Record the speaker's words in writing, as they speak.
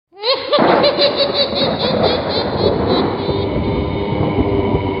The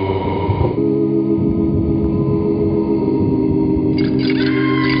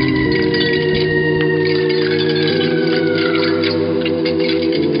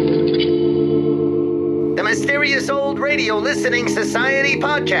Mysterious Old Radio Listening Society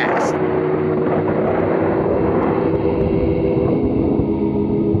podcast.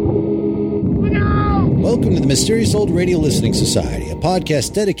 Welcome to the Mysterious Old Radio Listening Society, a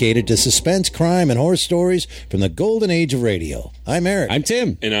podcast dedicated to suspense, crime, and horror stories from the golden age of radio. I'm Eric. I'm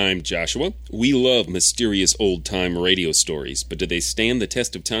Tim. And I'm Joshua. We love mysterious old-time radio stories, but do they stand the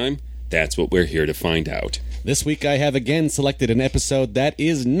test of time? That's what we're here to find out. This week I have again selected an episode that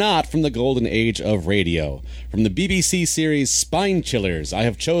is not from the golden age of radio. From the BBC series Spine Chillers, I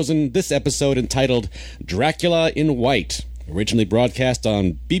have chosen this episode entitled Dracula in White. Originally broadcast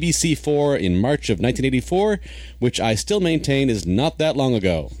on BBC 4 in March of 1984, which I still maintain is not that long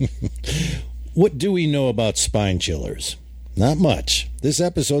ago. What do we know about Spine Chillers? Not much. This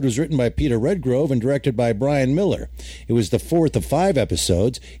episode was written by Peter Redgrove and directed by Brian Miller. It was the fourth of 5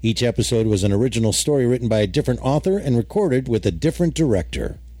 episodes. Each episode was an original story written by a different author and recorded with a different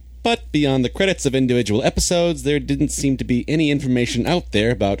director. But beyond the credits of individual episodes, there didn't seem to be any information out there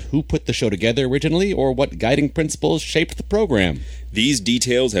about who put the show together originally or what guiding principles shaped the program. These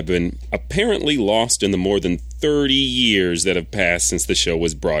details have been apparently lost in the more than 30 years that have passed since the show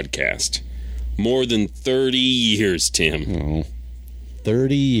was broadcast. More than 30 years, Tim.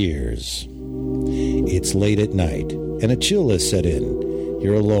 30 years. It's late at night, and a chill has set in.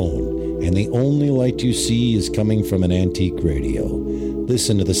 You're alone, and the only light you see is coming from an antique radio.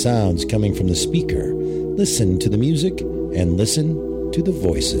 Listen to the sounds coming from the speaker. Listen to the music, and listen to the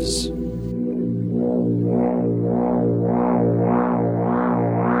voices.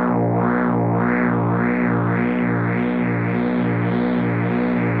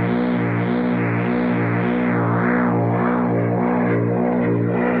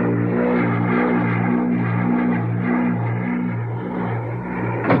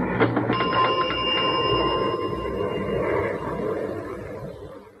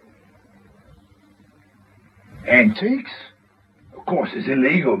 Antiques? Of course it's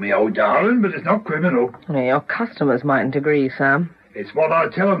illegal, me old darling, but it's not criminal. Your customers mightn't agree, Sam. It's what I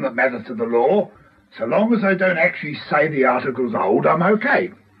tell them that matters to the law. So long as they don't actually say the article's old, I'm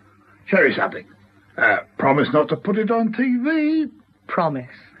okay. Show you something. Promise not to put it on TV. Promise.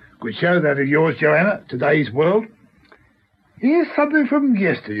 Good show that of yours, Joanna, Today's World. Here's something from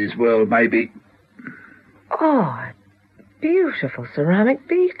yesterday's world, maybe. Oh, a beautiful ceramic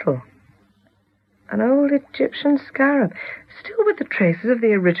beetle. An old Egyptian scarab, still with the traces of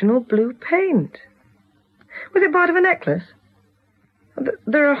the original blue paint. Was it part of a necklace?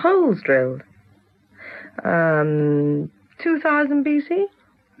 There are holes drilled. 2000 BC?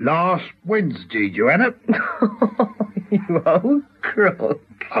 Last Wednesday, Joanna. You old crook.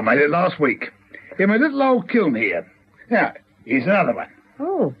 I made it last week. In my little old kiln here. Now, here's another one.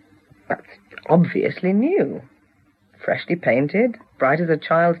 Oh, that's obviously new. Freshly painted, bright as a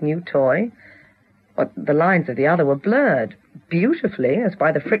child's new toy. But the lines of the other were blurred, beautifully, as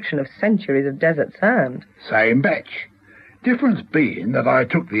by the friction of centuries of desert sand. Same batch. Difference being that I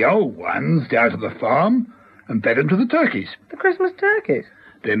took the old ones down to the farm and fed them to the turkeys. The Christmas turkeys?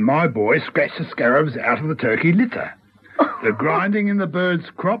 Then my boy scratched the scarabs out of the turkey litter. The grinding in the bird's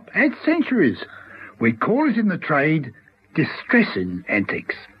crop had centuries. We call it in the trade distressing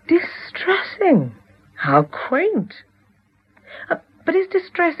antiques. Distressing? How quaint. But is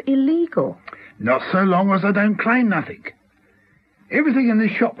distress illegal? Not so long as I don't claim nothing. Everything in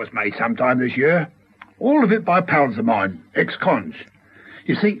this shop was made sometime this year. All of it by pals of mine, ex-cons.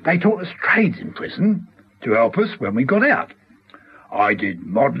 You see, they taught us trades in prison to help us when we got out. I did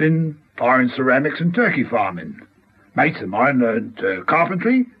modelling, fine ceramics and turkey farming. Mates of mine learned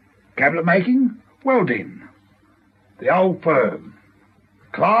carpentry, cabinet making, welding. The old firm.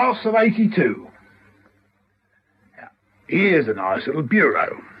 Class of 82. Here's a nice little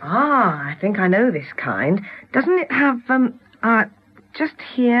bureau. Ah, I think I know this kind. Doesn't it have, just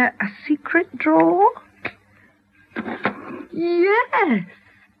here, a secret drawer? Yes.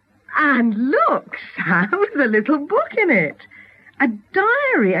 And look, Sam, there's a little book in it. A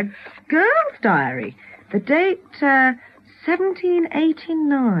diary, a girl's diary. The date,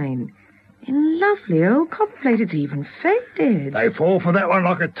 1789. In lovely old copperplate. It's even faded. They fall for that one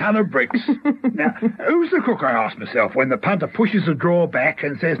like a ton of bricks. Now, who's the crook, I ask myself, when the punter pushes the drawer back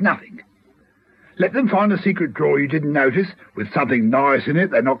and says nothing? Let them find a secret drawer you didn't notice with something nice in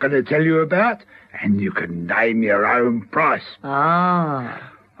it they're not going to tell you about, and you can name your own price. Ah.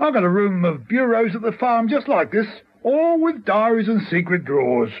 I've got a room of bureaus at the farm just like this, All with diaries and secret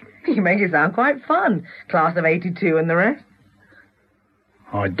drawers. You make it sound quite fun. Class of 82 and the rest.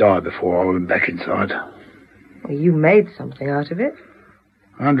 I'd die before I went back inside. Well, you made something out of it.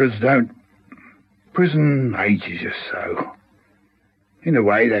 Hundreds don't. Prison ages you so. In a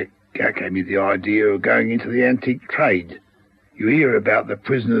way, that gave me the idea of going into the antique trade. You hear about the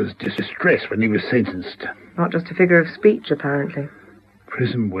prisoner's distress when he was sentenced. Not just a figure of speech, apparently.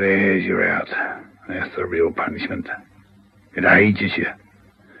 Prison wears you out. That's the real punishment. It ages you.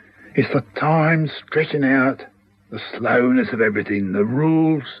 It's the time stretching out, the slowness of everything, the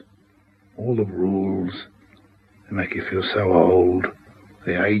rules, all the rules. They make you feel so old.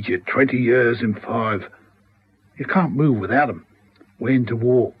 They age you 20 years in 5. You can't move without them. When to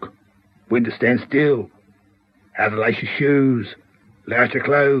walk, when to stand still, how to lace your shoes, lay out your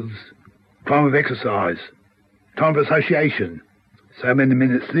clothes, time of exercise, time of association. So many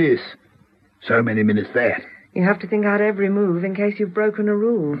minutes this, so many minutes that. You have to think out every move in case you've broken a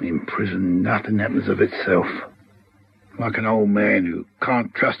rule. In prison, nothing happens of itself. Like an old man who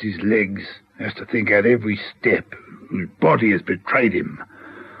can't trust his legs, has to think out every step, whose body has betrayed him.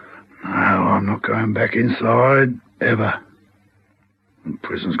 No, I'm not going back inside, ever. And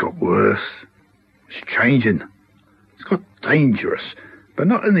prison's got worse. It's changing. It's got dangerous, but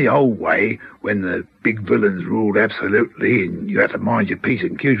not in the old way when the big villains ruled absolutely and you had to mind your P's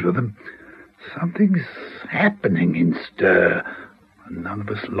and Q's with them. Something's happening in stir, and none of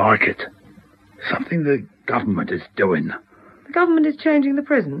us like it. Something the government is doing. The government is changing the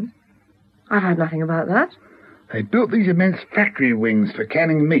prisons? I've heard nothing about that. They built these immense factory wings for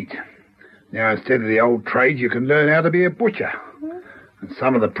canning meat. Now, instead of the old trade, you can learn how to be a butcher. And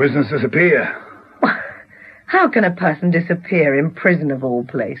some of the prisoners disappear. How can a person disappear in prison of all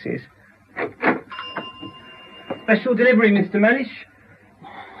places? Special delivery, Mr. Mellish.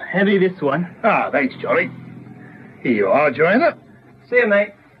 Heavy, this one. Ah, thanks, Johnny. Here you are, Joanna. See you,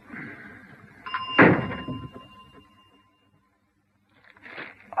 mate.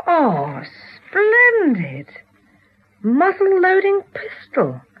 Oh, splendid. Muzzle-loading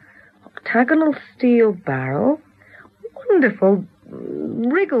pistol. Octagonal steel barrel. Wonderful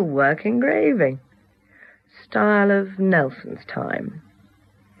wriggle-work engraving. Style of Nelson's time.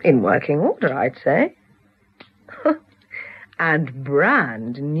 In working order, I'd say. And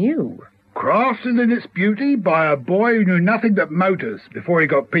brand new. Crafted in its beauty by a boy who knew nothing but motors before he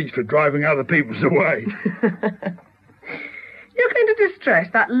got pinched for driving other people's away. You're going to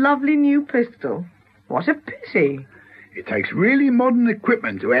distress that lovely new pistol. What a pity. It takes really modern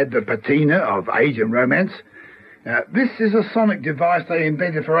equipment to add the patina of age and romance. Now, this is a sonic device they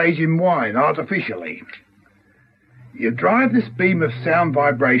invented for aging wine artificially. You drive this beam of sound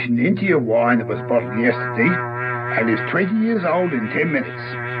vibration into your wine that was bottled yesterday and is 20 years old in 10 minutes.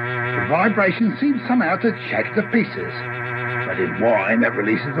 The vibration seems somehow to shatter to pieces, but in wine that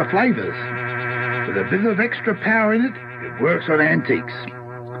releases the flavours. With a bit of extra power in it, it works on antiques.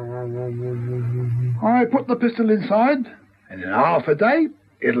 I put the pistol inside, and in half a day,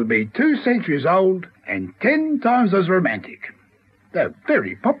 it'll be 2 centuries old and 10 times as romantic. They're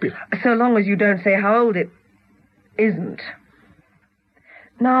very popular. So long as you don't say how old it isn't.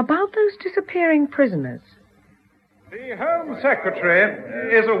 Now, about those disappearing prisoners. The Home Secretary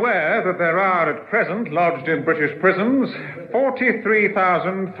is aware that there are at present lodged in British prisons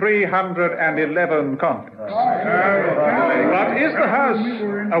 43,311 convicts. But is the House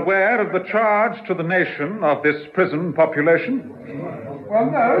aware of the charge to the nation of this prison population?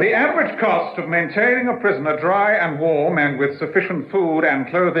 Well, no. The average cost of maintaining a prisoner dry and warm and with sufficient food and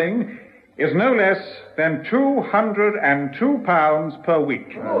clothing is no less than £202 per week,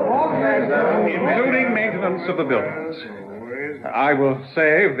 including maintenance of the buildings. I will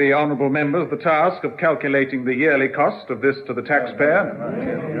save the honourable members the task of calculating the yearly cost of this to the taxpayer.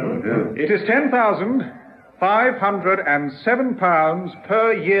 It is £10,507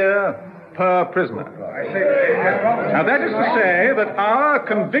 per year per prisoner. Now, that is to say that our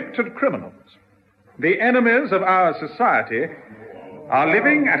convicted criminals, the enemies of our society, are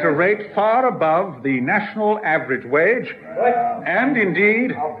living at a rate far above the national average wage, and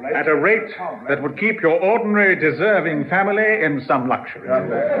indeed at a rate that would keep your ordinary deserving family in some luxury. As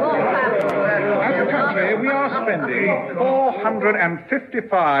a country, we are spending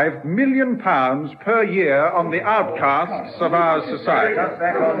 £455 million per year on the outcasts of our society.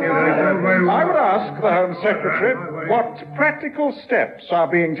 I would ask the Home Secretary what practical steps are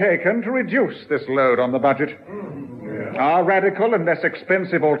being taken to reduce this load on the budget. Are radical and less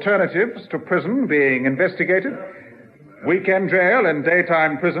expensive alternatives to prison being investigated? Weekend jail and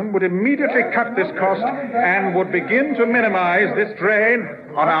daytime prison would immediately cut this cost and would begin to minimize this drain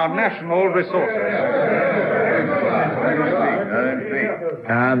on our national resources.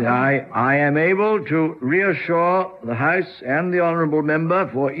 I am able to reassure the House and the Honourable Member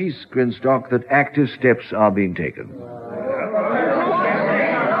for East Grinstock that active steps are being taken.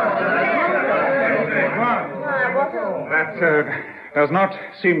 That does not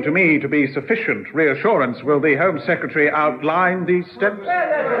seem to me to be sufficient reassurance. Will the Home Secretary outline these steps?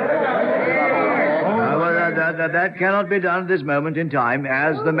 That cannot be done at this moment in time,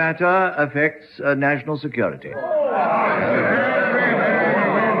 as the matter affects national security.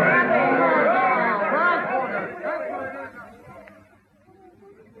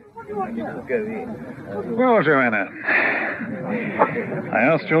 Well, Joanna, I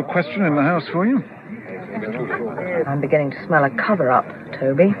asked your question in the House for you. I'm beginning to smell a cover-up,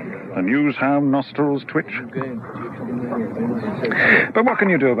 Toby. The newshound nostrils twitch. But what can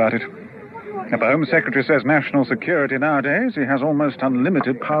you do about it? If the Home Secretary says national security nowadays, he has almost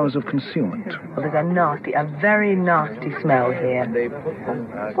unlimited powers of concealment. Well, there's a very nasty smell here.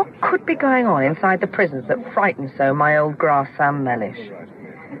 What could be going on inside the prisons that frightens so my old grass Sam Mellish?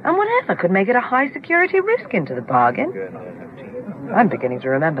 And whatever could make it a high-security risk into the bargain? I'm beginning to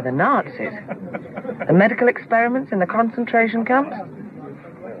remember the Nazis. The medical experiments in the concentration camps.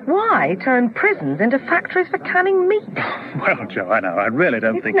 Why turn prisons into factories for canning meat? Well, Joanna, I really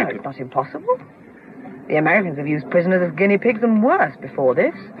don't think it's not impossible. The Americans have used prisoners as guinea pigs and worse before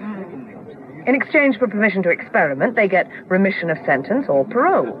this. In exchange for permission to experiment, they get remission of sentence or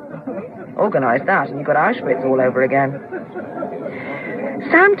parole. Organise that and you've got Auschwitz all over again.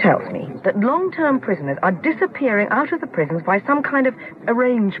 Sam tells me that long-term prisoners are disappearing out of the prisons by some kind of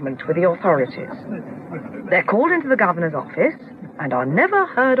arrangement with the authorities. They're called into the governor's office and are never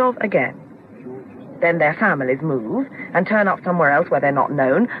heard of again. Then their families move and turn up somewhere else where they're not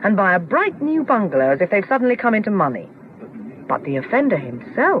known and buy a bright new bungalow as if they've suddenly come into money. But the offender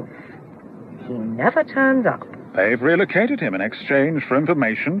himself, he never turns up. They've relocated him in exchange for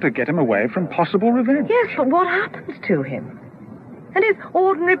information to get him away from possible revenge. Yes, but what happens to him? And is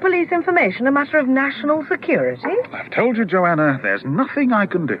ordinary police information a matter of national security? I've told you, Joanna, there's nothing I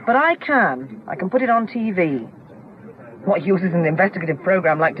can do. But I can. I can put it on TV. What use is an investigative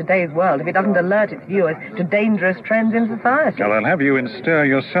program like Today's World if it doesn't alert its viewers to dangerous trends in society? Well, I'll have you in stir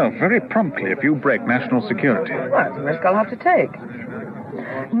yourself very promptly if you break national security. Well, it's a risk I'll have to take.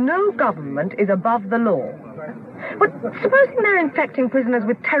 No government is above the law. But supposing they're infecting prisoners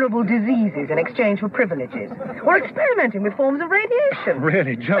with terrible diseases in exchange for privileges, or experimenting with forms of radiation.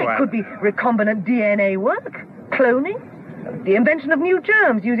 Really, Joanne? It could be recombinant DNA work, cloning, the invention of new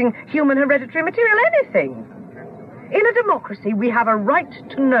germs using human hereditary material, anything. In a democracy, we have a right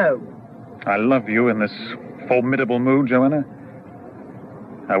to know. I love you in this formidable mood, Joanna.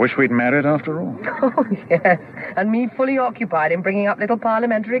 I wish we'd married after all. Oh, yes, and me fully occupied in bringing up little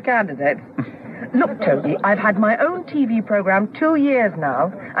parliamentary candidates. Look, Toby, I've had my own TV program 2 years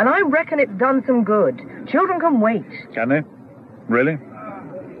now, and I reckon it's done some good. Children can wait. Can they? Really?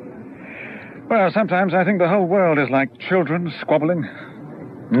 Well, sometimes I think the whole world is like children squabbling.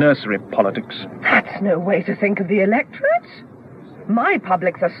 Nursery politics. That's no way to think of the electorate. My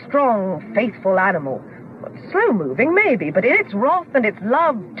public's a strong, faithful animal. Slow-moving, maybe, but in its wrath and its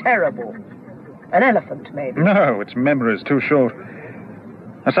love, terrible. An elephant, maybe. No, its memory's too short.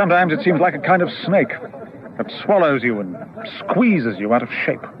 Sometimes it seems like a kind of snake that swallows you and squeezes you out of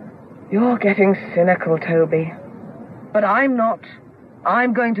shape. You're getting cynical, Toby. But I'm not.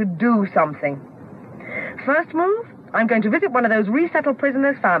 I'm going to do something. First move, I'm going to visit one of those resettled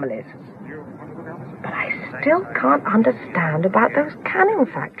prisoners' families. But I still can't understand about those canning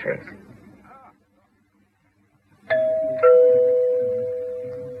factories.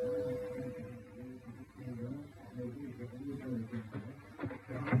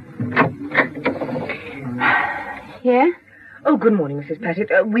 Yeah? Oh, good morning, Mrs.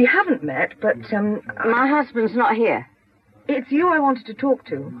 Pettit. We haven't met, but, My husband's not here. It's you I wanted to talk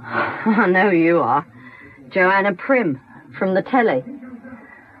to. I know you are. Joanna Prim, from the telly.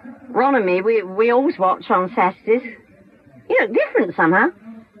 Ron and me, we always watch on Saturdays. You look different somehow.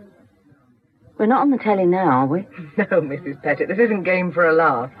 We're not on the telly now, are we? No, Mrs. Pettit, this isn't game for a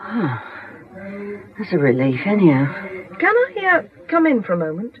laugh. That's a relief, anyhow. Can I come in for a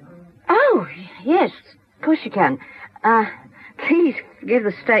moment? Oh, yes, of course you can. Please forgive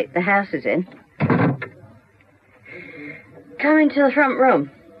the state the house is in. Come into the front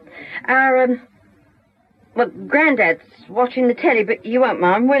room. Granddad's watching the telly, but you won't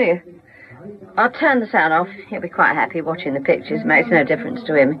mind, will you? I'll turn the sound off. He'll be quite happy watching the pictures. Makes no difference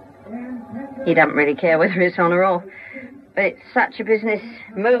to him. He doesn't really care whether it's on or off. But it's such a business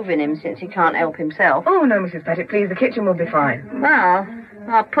moving him since he can't help himself. Oh, no, Mrs. Pettit, please. The kitchen will be fine. Well,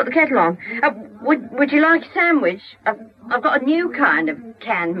 I'll put the kettle on. Would you like a sandwich? I've got a new kind of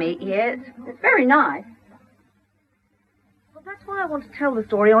canned meat here. It's very nice. Well, that's why I want to tell the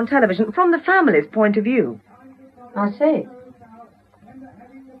story on television, from the family's point of view. I see.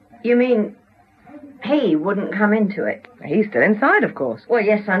 You mean he wouldn't come into it? He's still inside, of course. Well,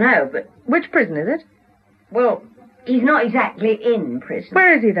 yes, I know, but... Which prison is it? Well, he's not exactly in prison.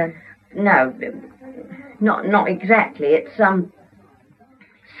 Where is he, then? No, not exactly. It's,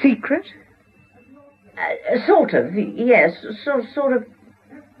 secret? Sort of, yes. Sort of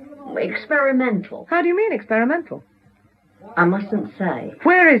experimental. How do you mean, experimental? I mustn't say.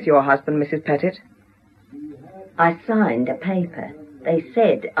 Where is your husband, Mrs. Pettit? I signed a paper. They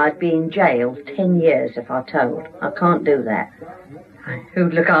said I'd be in jail 10 years if I told. I can't do that.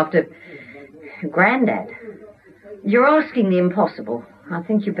 Who'd look after Grandad? You're asking the impossible. I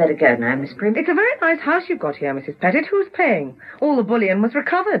think you'd better go now, Miss Prim. It's a very nice house you've got here, Mrs. Pettit. Who's paying? All the bullion was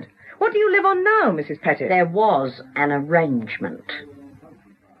recovered. What do you live on now, Mrs. Pettit? There was an arrangement.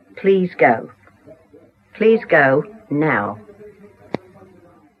 Please go. Please go now.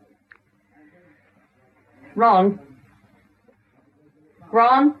 Ron?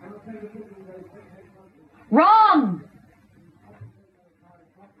 Ron? Ron!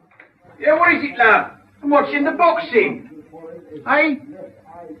 Yeah, what is it, love? I'm watching the boxing. Hey?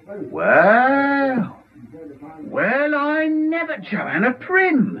 Well, I never, Joanna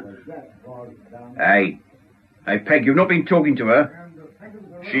Prim. Hey, Peg, you've not been talking to her.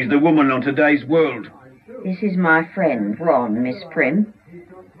 She's the woman on today's world. This is my friend, Ron, Miss Prim.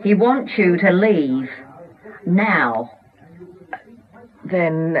 He wants you to leave. Now.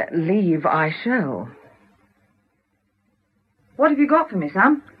 Then leave I shall. What have you got for me,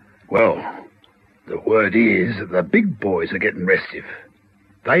 Sam? Well, the word is that the big boys are getting restive.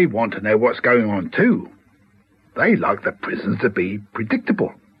 They want to know what's going on, too. They like the prisons to be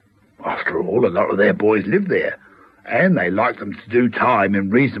predictable. After all, a lot of their boys live there, and they like them to do time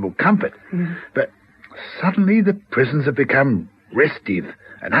in reasonable comfort. But suddenly the prisons have become restive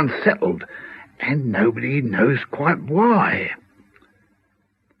and unsettled, and nobody knows quite why.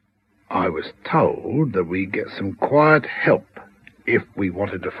 I was told that we get some quiet help if we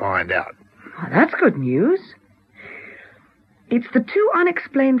wanted to find out. Oh, that's good news. It's the two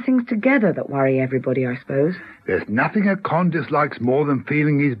unexplained things together that worry everybody, I suppose. There's nothing a con dislikes more than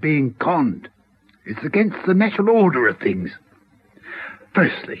feeling he's being conned. It's against the natural order of things.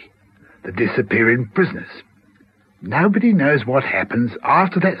 Firstly, the disappearing prisoners. Nobody knows what happens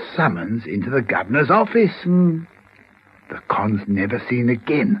after that summons into the governor's office. The con's never seen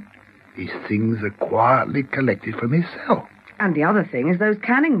again. His things are quietly collected from his cell. And the other thing is those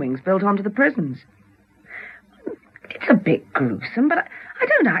canning wings built onto the prisons. It's a bit gruesome, but I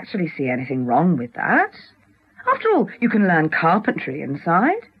don't actually see anything wrong with that. After all, you can learn carpentry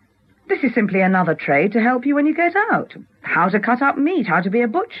inside. This is simply another trade to help you when you get out. How to cut up meat, how to be a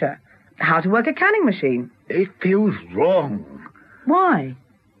butcher, how to work a canning machine. It feels wrong. Why?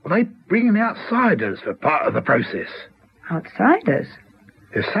 Well, they bring in outsiders for part of the process. Outsiders?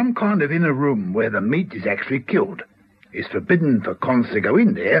 There's some kind of inner room where the meat is actually killed. It's forbidden for cons to go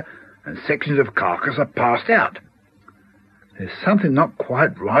in there, and sections of carcass are passed out. There's something not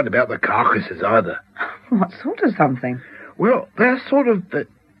quite right about the carcasses either. What sort of something? Well, they're sort of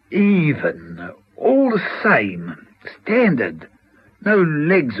even, all the same, standard. No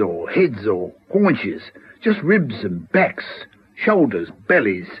legs or heads or haunches, just ribs and backs, shoulders,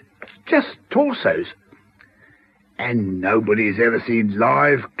 bellies, just torsos. And nobody's ever seen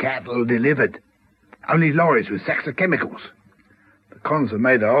live cattle delivered. Only lorries with sacks of chemicals. The cons have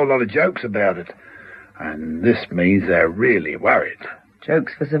made a whole lot of jokes about it. And this means they're really worried.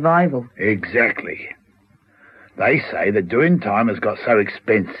 Jokes for survival. Exactly. They say that doing time has got so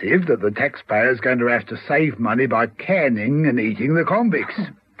expensive that the taxpayer's going to have to save money by canning and eating the convicts. Oh,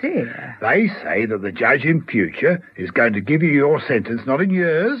 dear. They say that the judge in future is going to give you your sentence not in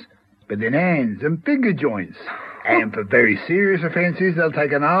years, but in hands and finger joints. And for very serious offences, they'll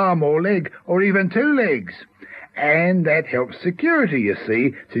take an arm or leg, or even two legs. And that helps security, you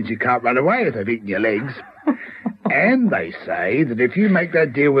see, since you can't run away if they've eaten your legs. And they say that if you make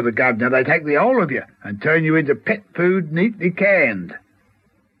that deal with the governor, they take the whole of you and turn you into pet food neatly canned.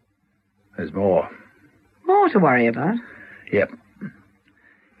 There's more. More to worry about? Yep.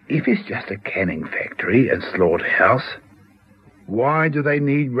 If it's just a canning factory and slaughterhouse, why do they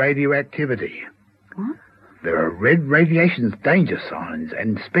need radioactivity? What? There are red radiation danger signs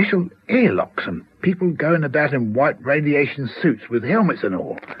and special airlocks and people going about in white radiation suits with helmets and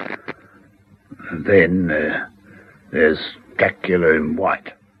all. And then there's Dracula in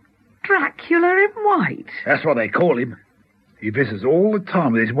white. Dracula in white? That's what they call him. He visits all the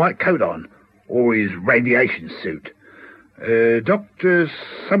time with his white coat on, or his radiation suit. Dr.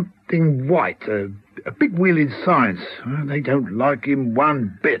 Something White, a big wheel in science. They don't like him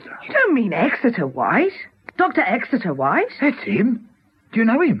one bit. You don't mean Exeter White? Dr. Exeter White? That's him. Do you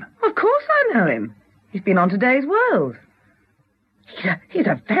know him? Of course I know him. He's been on Today's World. He's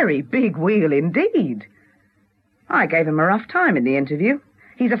a very big wheel indeed. I gave him a rough time in the interview.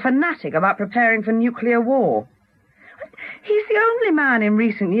 He's a fanatic about preparing for nuclear war. He's the only man in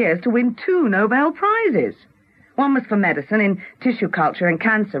recent years to win 2 Nobel Prizes. One was for medicine in tissue culture and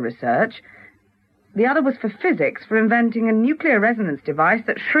cancer research. The other was for physics, for inventing a nuclear resonance device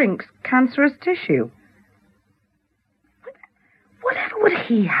that shrinks cancerous tissue. Whatever would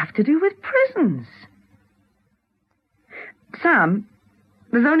he have to do with prisons? Sam,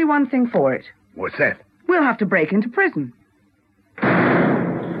 there's only one thing for it. What's that? We'll have to break into prison.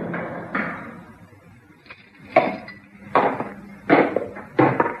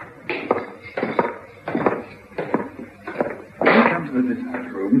 The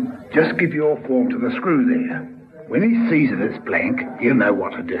visitor's room, just give your form to the screw there. When he sees it it's blank, he'll know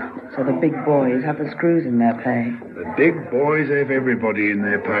what to do. So the big boys have the screws in their pay. The big boys have everybody in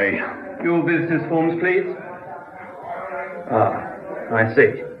their pay. Your visitors' forms, please. Ah, I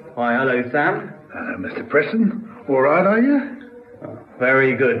see. Why, hello, Sam. Hello, Mr. Preston. All right, are you? Oh,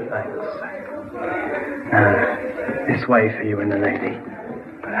 very good, thanks. This way for you and the lady.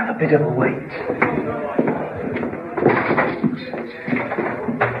 But have a bit of a wait.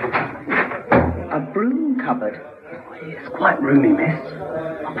 A broom cupboard. It's quite roomy, miss.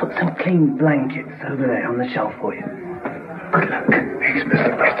 I'll put some clean blankets over there on the shelf for you. Good luck. Thanks,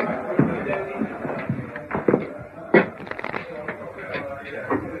 Mr. Preston.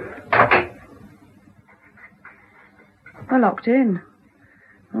 We're locked in.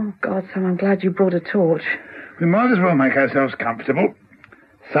 Oh, God, Sam, I'm glad you brought a torch. We might as well make ourselves comfortable.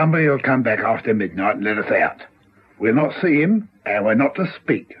 Somebody will come back after midnight and let us out. We'll not see him, and we're not to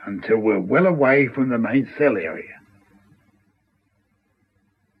speak until we're well away from the main cell area.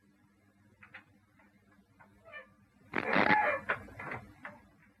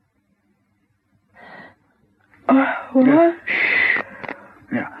 What?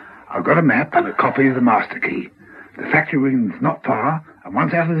 Now, I've got a map and a copy of the master key. The factory wing's not far, and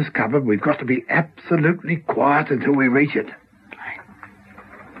once out of this cupboard, we've got to be absolutely quiet until we reach it.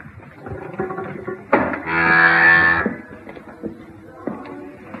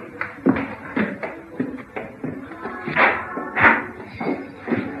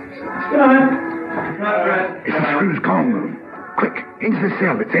 It's the screw's con room. Quick, into the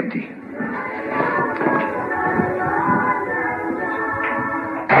cell. It's empty.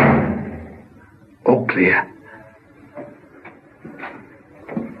 All clear.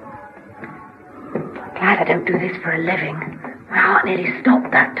 Glad I don't do this for a living. My heart nearly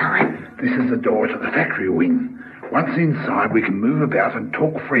stopped that time. This is the door to the factory wing. Once inside, we can move about and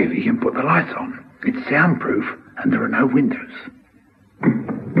talk freely and put the lights on. It's soundproof, and there are no windows.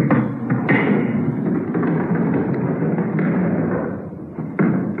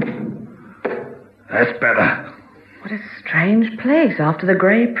 That's better. What a strange place after the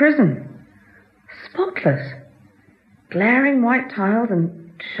grey prison. Spotless. Glaring white tiles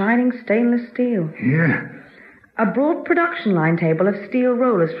and shining stainless steel. Yeah. A broad production line table of steel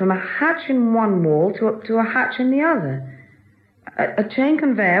rollers from a hatch in one wall to a hatch in the other. A chain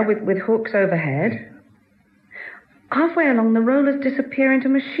conveyor with hooks overhead. Halfway along, the rollers disappear into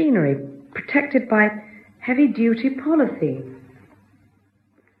machinery, protected by heavy-duty polythene.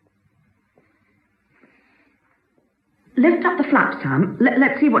 Lift up the flap, Sam.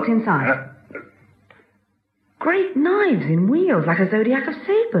 Let's see what's inside. Great knives in wheels, like a zodiac of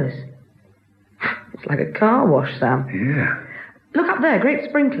sabres. It's like a car wash, Sam. Yeah. Look up there, great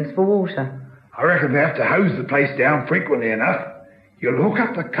sprinklers for water. I reckon they have to hose the place down frequently enough. You'll hook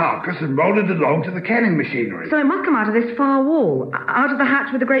up the carcass and roll it along to the canning machinery. So it must come out of this far wall, out of the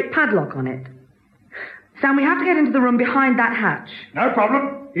hatch with the great padlock on it. Sam, we have to get into the room behind that hatch. No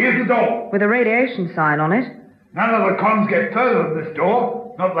problem. Here's the door. With a radiation sign on it. None of the cons get further than this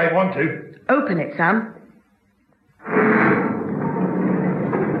door. Not that they want to. Open it, Sam.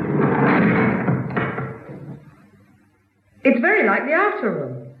 It's very like the outer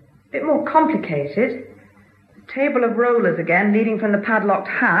room. A bit more complicated. A table of rollers again, leading from the padlocked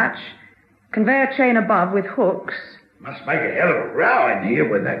hatch. Conveyor chain above with hooks. Must make a hell of a row in here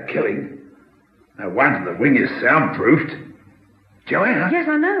with that killing. No wonder the wing is soundproofed. Joanna? Yes,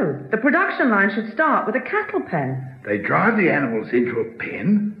 I know. The production line should start with a cattle pen. They drive the animals into a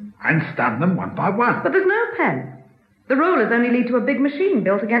pen and stun them one by one. But there's no pen. The rollers only lead to a big machine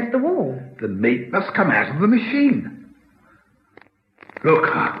built against the wall. The meat must come out of the machine. Look,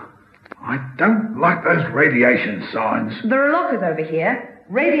 I don't like those radiation signs. There are lockers over here,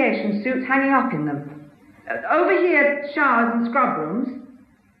 radiation suits hanging up in them. Over here, showers and scrub rooms.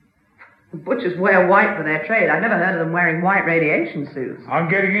 The butchers wear white for their trade. I've never heard of them wearing white radiation suits. I'm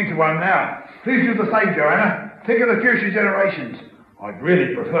getting into one now. Please do the same, Joanna. Think of the future generations. I'd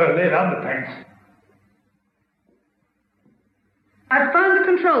really prefer lead underpants. I've found the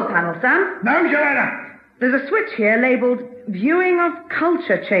control panel, Sam. No, Joanna! There's a switch here labelled Viewing of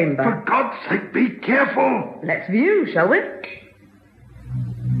Culture Chamber. For God's sake, be careful! Let's view, shall we? Good,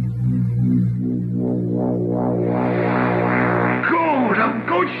 oh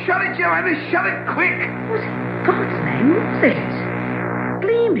good, shut it, Joanna, shut it quick! What in God's name was it?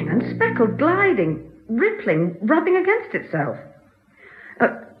 Gleaming and speckled, gliding, rippling, rubbing against itself.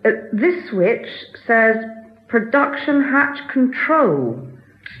 This switch says Production Hatch Control.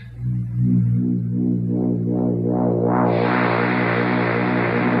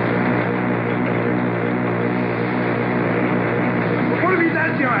 What have you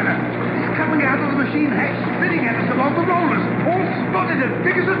done, Joanna? It's coming out of the machine hatch, spinning at us along the rollers, all spotted and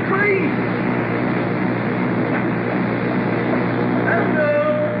big as a tree. Hello.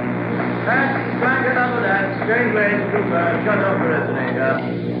 That's blanket under that. Strangeways, Cooper. Shut off the resonator.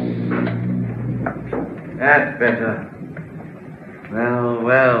 That's better.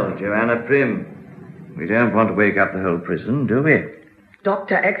 Well, Joanna Prim. We don't want to wake up the whole prison, do we?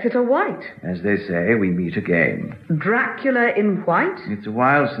 Dr. Exeter White. As they say, we meet again. Dracula in white. It's a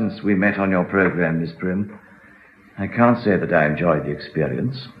while since we met on your program, Miss Prim. I can't say that I enjoyed the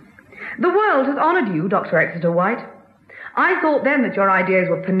experience. The world has honoured you, Dr. Exeter White. I thought then that your ideas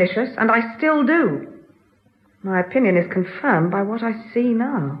were pernicious, and I still do. My opinion is confirmed by what I see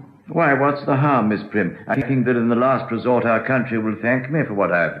now. Why, what's the harm, Miss Prim? I think that in the last resort our country will thank me for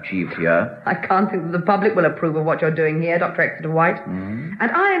what I have achieved here. I can't think that the public will approve of what you're doing here, Dr. Exeter White. And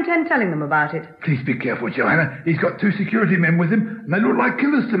I intend telling them about it. Please be careful, Joanna. He's got 2 security men with him, and they look like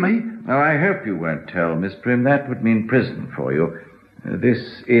killers to me. Oh, I hope you won't tell, Miss Prim. That would mean prison for you.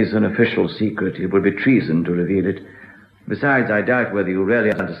 This is an official secret. It would be treason to reveal it. Besides, I doubt whether you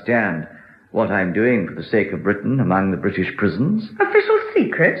really understand what I'm doing for the sake of Britain among the British prisons. Official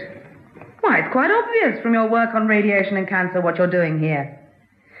secret? Why, it's quite obvious from your work on radiation and cancer what you're doing here.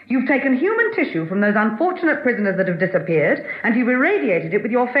 You've taken human tissue from those unfortunate prisoners that have disappeared, and you've irradiated it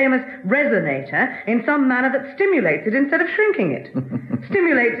with your famous resonator in some manner that stimulates it instead of shrinking it.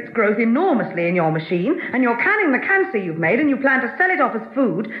 Stimulates its growth enormously in your machine, and you're canning the cancer you've made, and you plan to sell it off as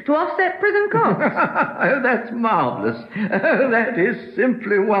food to offset prison costs. Oh, that's marvellous. Oh, that is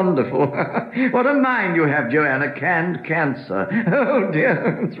simply wonderful. What a mind you have, Joanna. Canned cancer. Oh,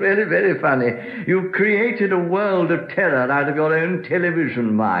 dear. It's really very funny. You've created a world of terror out of your own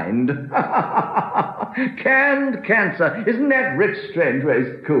television mind. Canned cancer. Isn't that rich, Strangeways,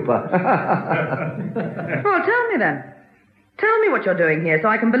 Cooper? Well, tell me then. Tell me what you're doing here so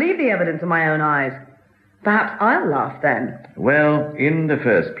I can believe the evidence of my own eyes. Perhaps I'll laugh then. Well, in the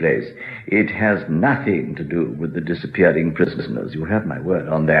first place, it has nothing to do with the disappearing prisoners. You have my word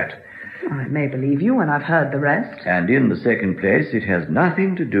on that. I may believe you when I've heard the rest. And in the second place, it has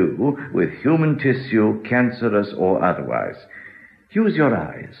nothing to do with human tissue, cancerous or otherwise. Use your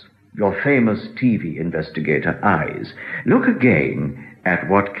eyes, your famous TV investigator eyes. Look again at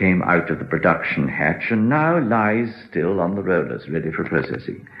what came out of the production hatch and now lies still on the rollers, ready for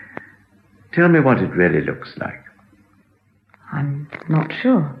processing. Tell me what it really looks like. I'm not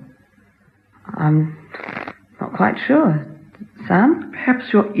sure. I'm not quite sure. Sam?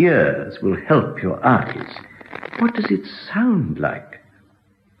 Perhaps your ears will help your eyes. What does it sound like?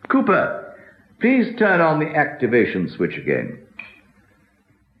 Cooper, please turn on the activation switch again.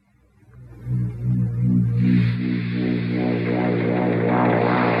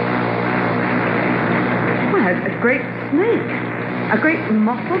 A great snake. A great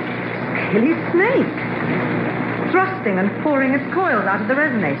mottled, scaly snake. Thrusting and pouring its coils out of the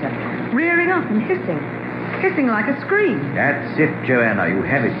resonator. Rearing up and hissing. Hissing like a scream. That's it, Joanna. You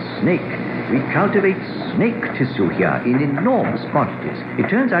have it. Snake. We cultivate snake tissue here in enormous quantities. It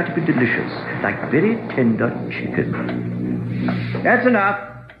turns out to be delicious. Like very tender chicken. That's enough.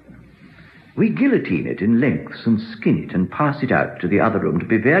 We guillotine it in lengths and skin it and pass it out to the other room to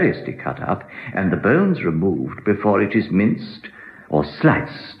be variously cut up and the bones removed before it is minced or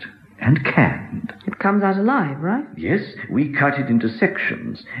sliced and canned. It comes out alive, right? Yes, we cut it into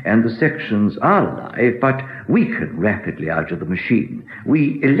sections, and the sections are alive, but weaken rapidly out of the machine.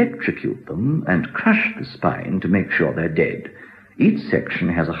 We electrocute them and crush the spine to make sure they're dead. Each section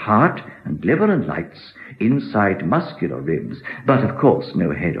has a heart and liver and lights inside muscular ribs, but of course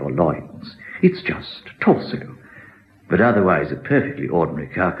no head or loins. It's just torso. but otherwise a perfectly ordinary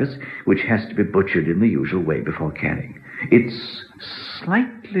carcass which has to be butchered in the usual way before canning. It's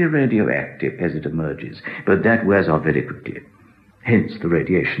slightly radioactive as it emerges, but that wears off very quickly. Hence the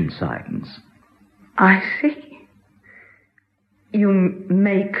radiation signs. I see. You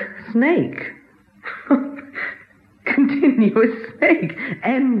make snake. Continuous snake.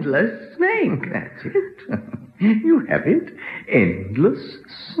 Endless snake. That's it. You have it. Endless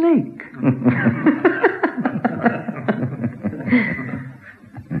snake.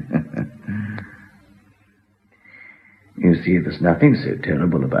 You see, there's nothing so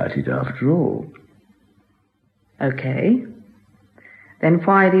terrible about it after all. Okay. Then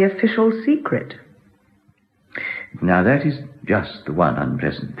why the official secret? Now, that is just the one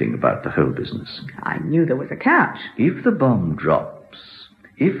unpleasant thing about the whole business. I knew there was a catch. If the bomb drops,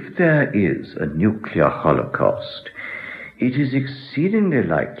 if there is a nuclear holocaust, it is exceedingly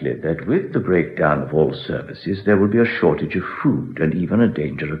likely that with the breakdown of all services, there will be a shortage of food and even a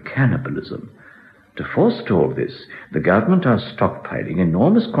danger of cannibalism. To forestall this, the government are stockpiling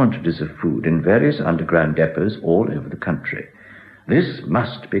enormous quantities of food in various underground depots all over the country. This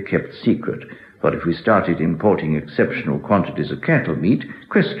must be kept secret, for if we started importing exceptional quantities of cattle meat,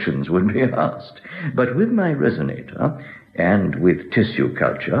 questions would be asked. But with my resonator and with tissue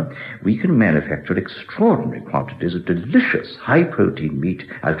culture, we can manufacture extraordinary quantities of delicious high-protein meat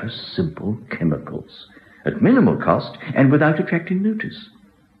out of simple chemicals, at minimal cost and without attracting notice.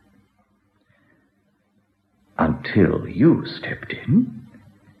 Until you stepped in.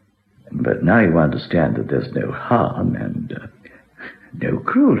 But now you understand that there's no harm and no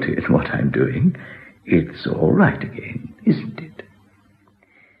cruelty in what I'm doing. It's all right again, isn't it?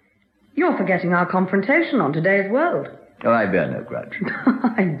 You're forgetting our confrontation on today's World. Oh, I bear no grudge.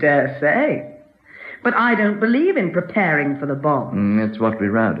 I dare say. But I don't believe in preparing for the bomb. That's what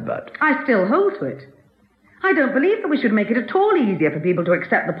we're round about. I still hold to it. I don't believe that we should make it at all easier for people to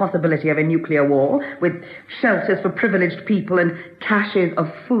accept the possibility of a nuclear war, with shelters for privileged people and caches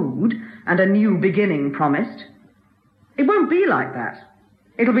of food and a new beginning promised. It won't be like that.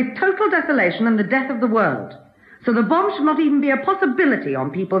 It'll be total desolation and the death of the world. So the bomb should not even be a possibility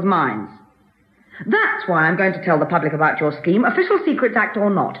on people's minds. That's why I'm going to tell the public about your scheme, Official Secrets Act or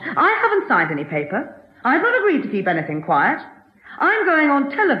not. I haven't signed any paper. I've not agreed to keep anything quiet. I'm going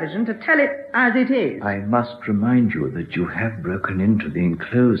on television to tell it as it is. I must remind you that you have broken into the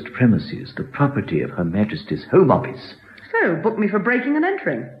enclosed premises, the property of Her Majesty's Home Office. So, book me for breaking and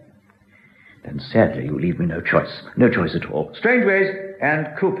entering. Then sadly you leave me no choice. No choice at all. Strangeways and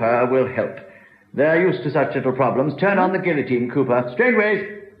Cooper will help. They're used to such little problems. Turn on the guillotine, Cooper.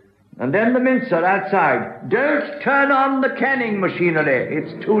 Strangeways. And then the mincer outside. Don't turn on the canning machinery.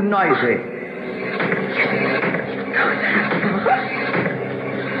 It's too noisy.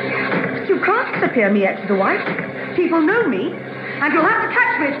 You can't disappear me X to the white. People know me, and you'll have to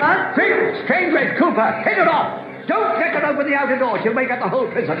catch me first. Strangeways, Cooper, head it off. Don't let her open the outer door. She'll make up the whole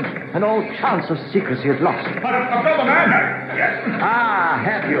prison. And all chance of secrecy is lost. But I've got the man. Yes. Ah,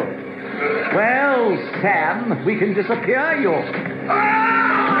 have you? Well, Sam, we can disappear you.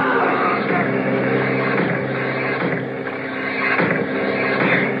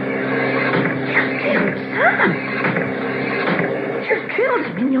 Sam! You've killed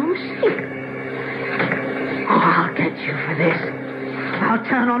him in your machine. Oh, I'll get you for this. I'll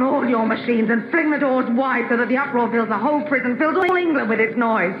turn on all your machines and fling the doors wide so that the uproar fills the whole prison, fills all England with its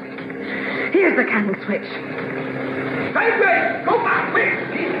noise. Here's the cannon switch. Strangeways, go back, quick!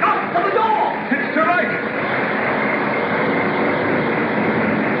 He's got to the door! It's too late.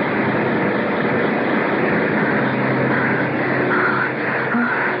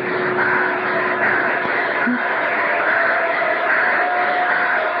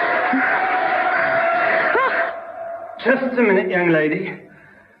 Just a minute, young lady.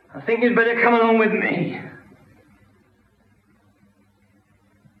 I think you'd better come along with me.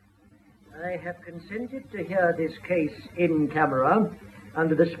 I have consented to hear this case in camera,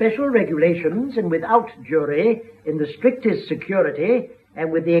 under the special regulations and without jury, in the strictest security,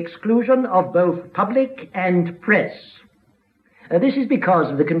 and with the exclusion of both public and press. This is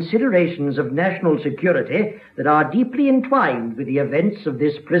because of the considerations of national security that are deeply entwined with the events of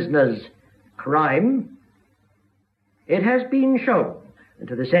this prisoner's crime. It has been shown, and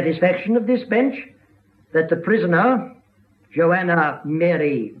to the satisfaction of this bench, that the prisoner, Joanna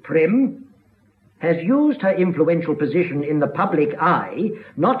Mary Prim, has used her influential position in the public eye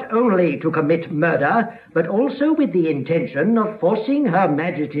not only to commit murder, but also with the intention of forcing Her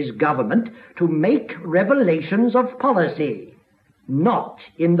Majesty's government to make revelations of policy, not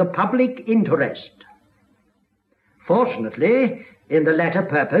in the public interest. Fortunately, in the latter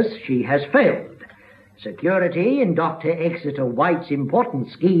purpose she has failed, security in Dr. Exeter White's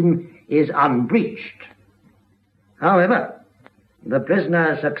important scheme is unbreached. However, the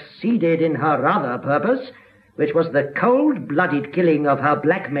prisoner succeeded in her other purpose, which was the cold-blooded killing of her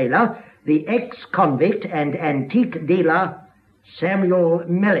blackmailer, the ex-convict and antique dealer, Samuel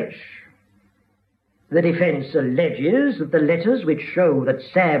Mellish. The defense alleges that the letters which show that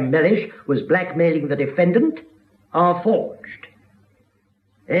Sam Mellish was blackmailing the defendant are forged.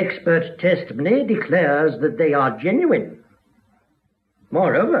 Expert testimony declares that they are genuine.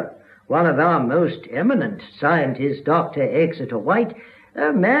 Moreover, one of our most eminent scientists, Dr. Exeter White,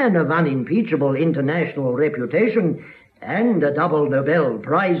 a man of unimpeachable international reputation and a double Nobel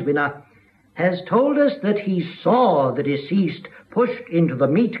Prize winner, has told us that he saw the deceased pushed into the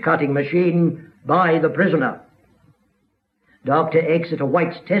meat-cutting machine by the prisoner. Dr. Exeter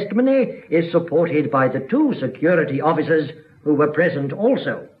White's testimony is supported by the 2 security officers who were present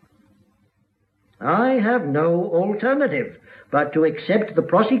also. I have no alternative but to accept the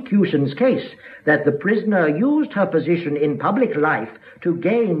prosecution's case that the prisoner used her position in public life to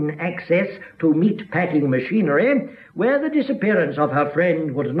gain access to meat-packing machinery where the disappearance of her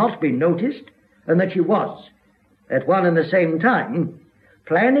friend would not be noticed, and that she was, at one and the same time,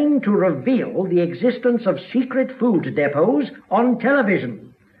 planning to reveal the existence of secret food depots on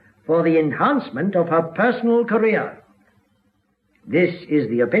television for the enhancement of her personal career. This is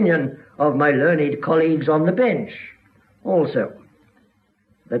the opinion of my learned colleagues on the bench. Also,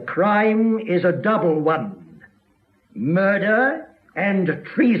 the crime is a double one: murder and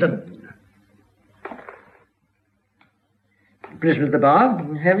treason. Prisoner of the bar,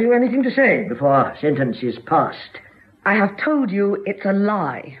 have you anything to say before sentence is passed? I have told you it's a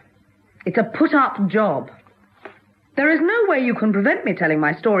lie. It's a put-up job. There is no way you can prevent me telling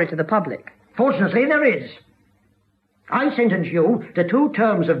my story to the public. Fortunately, there is. I sentence you to 2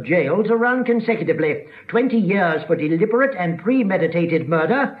 terms of jail to run consecutively, 20 years for deliberate and premeditated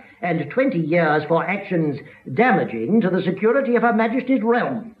murder, and 20 years for actions damaging to the security of Her Majesty's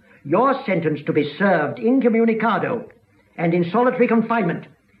realm. Your sentence to be served incommunicado and in solitary confinement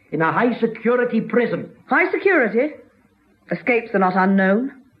in a high-security prison. High security? Escapes are not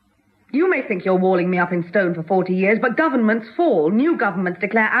unknown. You may think you're walling me up in stone for 40 years, but governments fall. New governments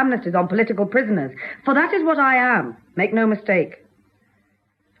declare amnesties on political prisoners. For that is what I am. Make no mistake.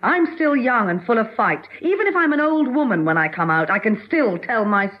 I'm still young and full of fight. Even if I'm an old woman when I come out, I can still tell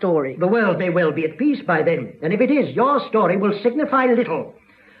my story. The world may well be at peace by then, and if it is, your story will signify little.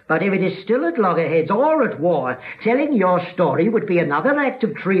 But if it is still at loggerheads or at war, telling your story would be another act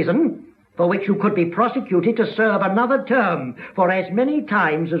of treason, for which you could be prosecuted to serve another term for as many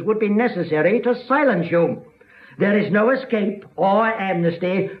times as would be necessary to silence you. There is no escape or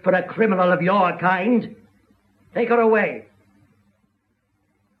amnesty for a criminal of your kind. Take her away.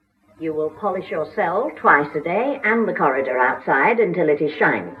 You will polish your cell twice a day and the corridor outside until it is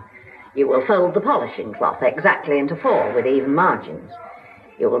shiny. You will fold the polishing cloth exactly into 4 with even margins.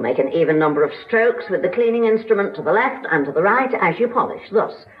 You will make an even number of strokes with the cleaning instrument to the left and to the right as you polish,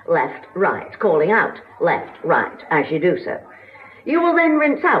 thus left, right, calling out left, right as you do so. You will then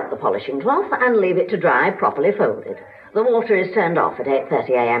rinse out the polishing cloth and leave it to dry properly folded. The water is turned off at 8:30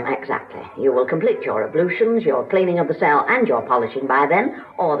 a.m. exactly. You will complete your ablutions, your cleaning of the cell and your polishing by then,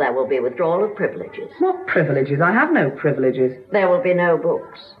 or there will be withdrawal of privileges. What privileges? I have no privileges. There will be no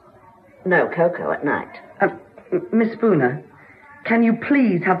books. No cocoa at night. Miss Spooner, can you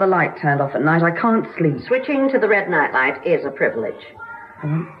please have the light turned off at night? I can't sleep. Switching to the red nightlight is a privilege. I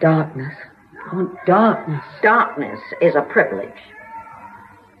want darkness. I want darkness. Darkness is a privilege.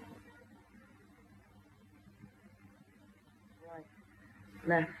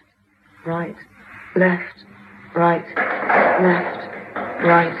 Left, right, left, right, left,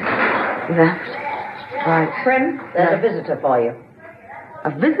 right, left, right. Friend, there's a visitor for you. A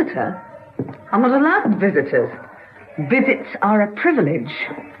visitor? I'm not allowed visitors. Visits are a privilege.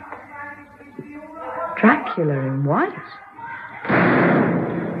 Dracula in white.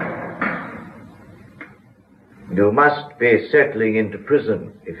 You must be settling into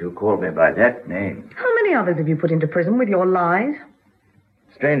prison if you call me by that name. How many others have you put into prison with your lies?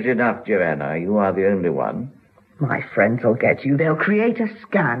 Strangely enough, Joanna, you are the only one. My friends will get you. They'll create a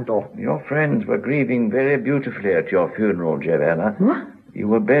scandal. Your friends were grieving very beautifully at your funeral, Joanna. What? You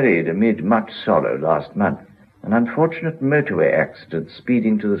were buried amid much sorrow last month. An unfortunate motorway accident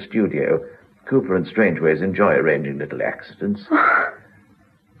speeding to the studio. Cooper and Strangeways enjoy arranging little accidents.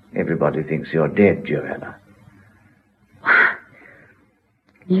 Everybody thinks you're dead, Joanna.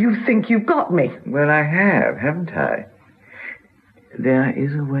 You think you've got me? Well, I have, haven't I? There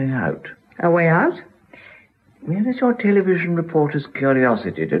is a way out. A way out? Where is your television reporter's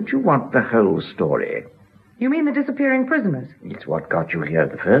curiosity? Don't you want the whole story? You mean the disappearing prisoners? It's what got you here in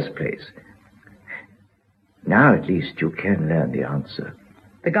the first place. Now at least you can learn the answer.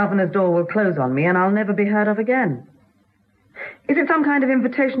 The governor's door will close on me and I'll never be heard of again. Is it some kind of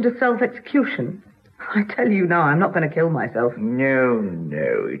invitation to self-execution? I tell you now, I'm not going to kill myself.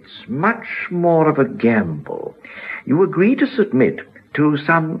 No, it's much more of a gamble. You agree to submit to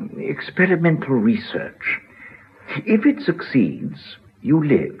some experimental research. If it succeeds, you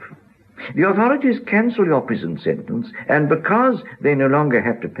live. The authorities cancel your prison sentence, and because they no longer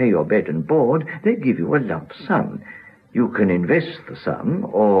have to pay your bed and board, they give you a lump sum. You can invest the sum,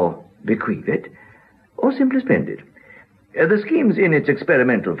 or bequeath it, or simply spend it. The scheme's in its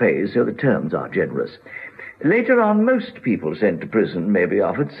experimental phase, so the terms are generous. Later on, most people sent to prison may be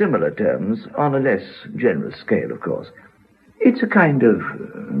offered similar terms, on a less generous scale, of course. It's a kind of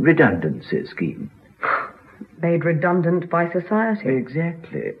redundancy scheme. Made redundant by society.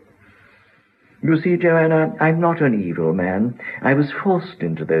 Exactly. You see, Joanna, I'm not an evil man. I was forced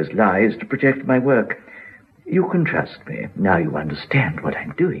into those lies to protect my work. You can trust me. Now you understand what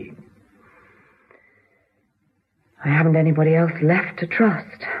I'm doing. I haven't anybody else left to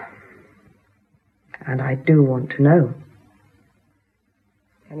trust. And I do want to know.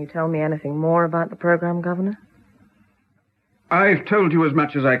 Can you tell me anything more about the program, Governor? I've told you as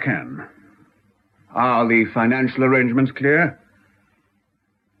much as I can. Are the financial arrangements clear?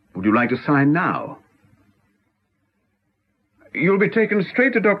 Would you like to sign now? You'll be taken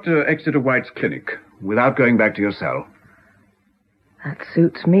straight to Dr. Exeter White's clinic without going back to your cell. That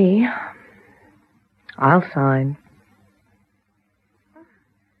suits me. I'll sign.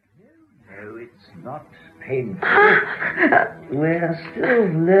 No, it's not painful. We're still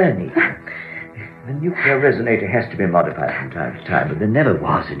learning. The nuclear resonator has to be modified from time to time, but there never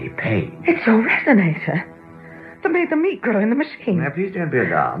was any pain. It's your resonator that made the meat grow in the machine. Now, please don't be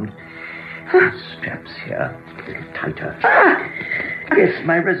alarmed. The straps here, a little tighter. Yes,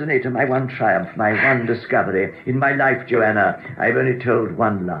 my resonator, my one triumph, my one discovery. In my life, Joanna, I've only told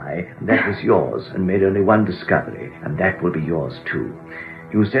one lie, and that was yours, and made only one discovery, and that will be yours, too.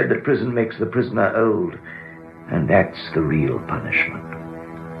 You said that prison makes the prisoner old, and that's the real punishment.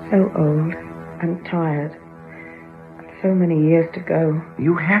 So old and tired. So many years to go.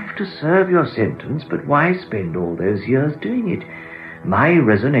 You have to serve your sentence, but why spend all those years doing it? My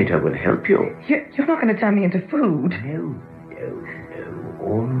resonator will help you. You're not going to turn me into food. No.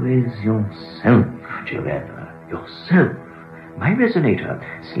 Always yourself, Joanna. Yourself. My resonator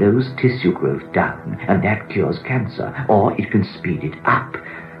slows tissue growth down, and that cures cancer, or it can speed it up,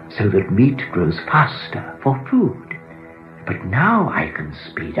 so that meat grows faster for food. But now I can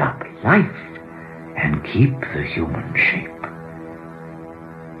speed up life and keep the human shape.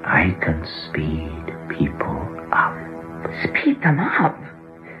 I can speed people up. Speed them up?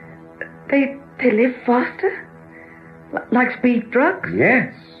 They live faster? Like speed drugs?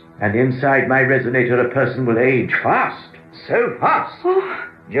 Yes. And inside my resonator, a person will age fast. So fast. Oh.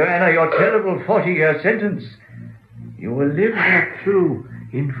 Joanna, your terrible 40-year sentence. You will live that through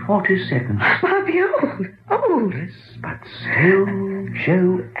in 40 seconds. I'll be old. Yes, but still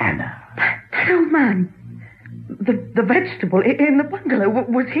Joanna. That old man. The vegetable in the bungalow,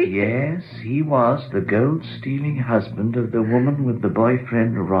 was he? Yes, he was the gold-stealing husband of the woman with the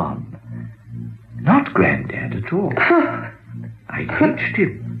boyfriend, Ron. Not granddad at all. I teached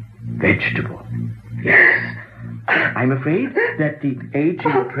him. Vegetable. Yes. I'm afraid that the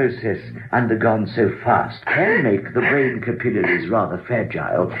aging process undergone so fast can make the brain capillaries rather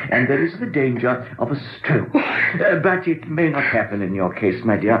fragile, and there is the danger of a stroke. But it may not happen in your case,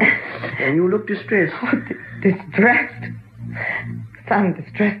 my dear. You look distressed. Distressed? Some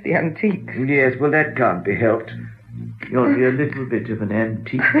distressed the antique. Yes, well, that can't be helped. You'll be a little bit of an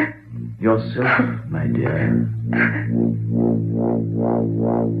antique yourself, my dear.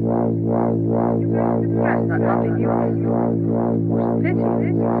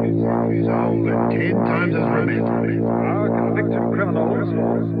 Our convicted criminals,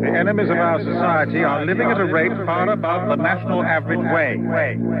 the enemies of our society, are living at a rate far above the national average wage.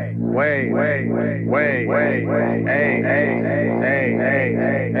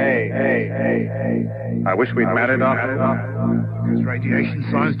 I wish we'd married off. This radiation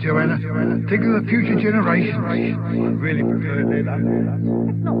science, Joanna. Think of the future generations. I really prefer it.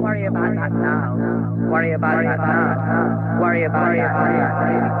 Let's not worry about that now. Worry about that now. Worry about that now.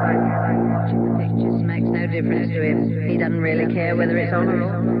 Watching the pictures makes no difference to him. He doesn't really care whether it's on or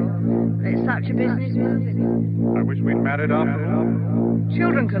off. It's such a business move. I wish we'd married off.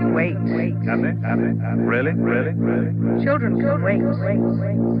 Children can wait. Can they? Really? Children can wait.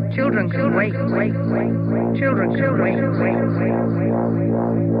 Children can wait. Children can wait.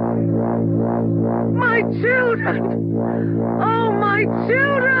 My children! Oh, my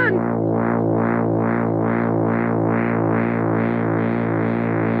children!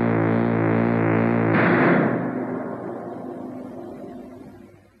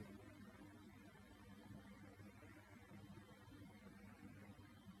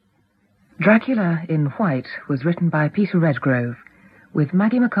 Dracula in White was written by Peter Redgrove, with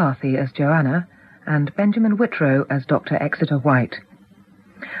Maggie McCarthy as Joanna and Benjamin Whitrow as Dr. Exeter White.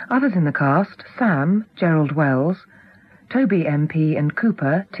 Others in the cast: Sam, Gerald Wells; Toby MP and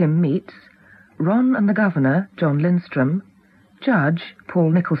Cooper, Tim Meats; Ron and the Governor, John Lindstrom; Judge, Paul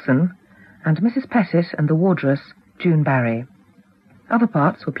Nicholson; and Mrs. Pettit and the Wardress, June Barry. Other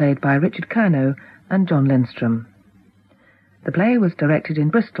parts were played by Richard Kernow and John Lindstrom. The play was directed in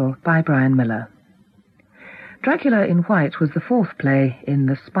Bristol by Brian Miller. Dracula in White was the fourth play in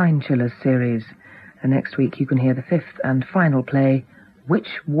the Spine Chillers series, and next week you can hear the fifth and final play,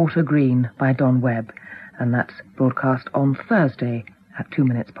 Witch Water Green, by Don Webb, and that's broadcast on Thursday at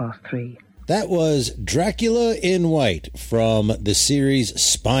 3:02. That was Dracula in White from the series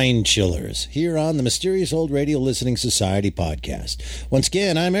Spine Chillers, here on the Mysterious Old Radio Listening Society podcast. Once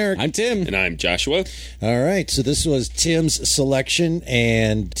again, I'm Eric. I'm Tim. And I'm Joshua. All right, so this was Tim's selection,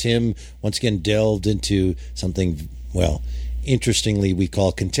 and Tim once again delved into something, well, interestingly we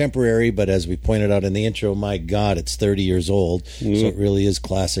call contemporary, but as we pointed out in the intro, my God, it's 30 years old, so it really is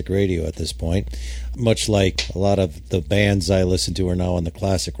classic radio at this point. Much like a lot of the bands I listen to are now on the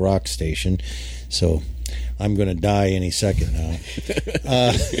classic rock station, so I'm going to die any second now.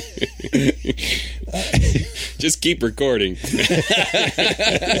 Just keep recording.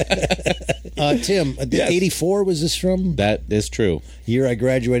 Tim, Yes. 84 was this from? That is true. Year I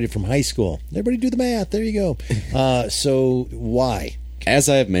graduated from high school. Everybody do the math. There you go. So why? As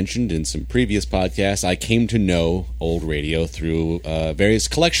I have mentioned in some previous podcasts, I came to know old radio through various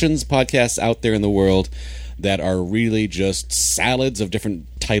collections, podcasts out there in the world that are really just salads of different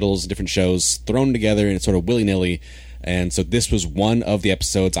titles, different shows thrown together and sort of willy-nilly. And so this was one of the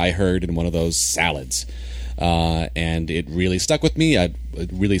episodes I heard in one of those salads. And it really stuck with me. It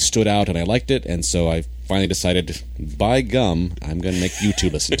really stood out, and I liked it. And so I finally decided, by gum, I'm going to make you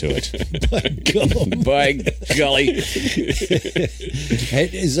two listen to it. By gum. By golly.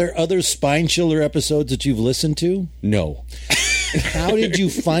 Is there other Spine Chiller episodes that you've listened to? No. How did you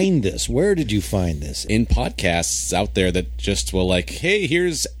find this? Where did you find this? In podcasts out there that just will like, hey,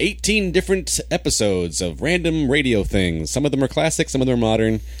 here's 18 different episodes of random radio things. Some of them are classic, some of them are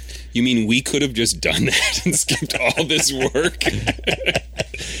modern. You mean we could have just done that and skipped all this work?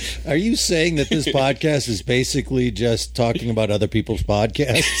 Are you saying that this podcast is basically just talking about other people's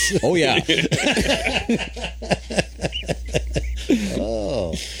podcasts? Oh, yeah.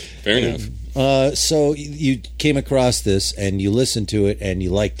 Oh. Fair enough. So you came across this and you listened to it and you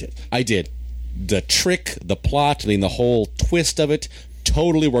liked it. I did. The trick, the plot, I mean, the whole twist of it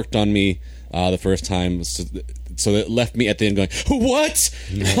totally worked on me the first time. So it left me at the end going, what?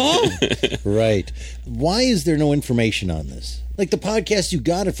 Huh? Right. Why is there no information on this? Like the podcast you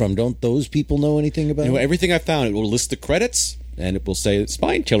got it from, don't those people know anything about it? Everything I found, it will list the credits, and it will say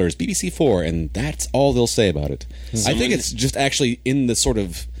Spine Chillers, BBC 4, and that's all they'll say about it. I think it's just actually in the sort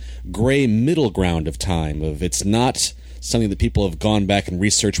of gray middle ground of time, of it's not something that people have gone back and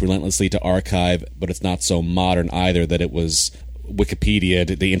researched relentlessly to archive, but it's not so modern either that it was Wikipedia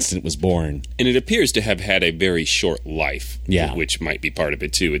the instant it was born. And it appears to have had a very short life, yeah, which might be part of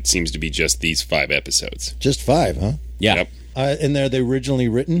it too. It seems to be just these 5 episodes. Just 5, huh? Yeah. Yep. And are they originally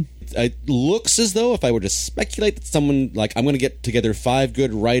written? It looks as though, if I were to speculate, that someone, like, I'm going to get together 5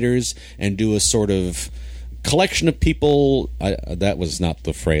 good writers and do a sort of collection of people. That was not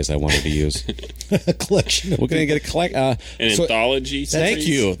the phrase I wanted to use. A collection of We're going to get an anthology series? Thank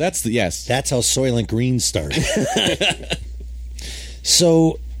you. Yes. That's how Soylent Green started.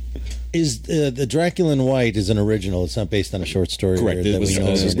 So, is the Dracula in White is an original? It's not based on a short story. Correct. It was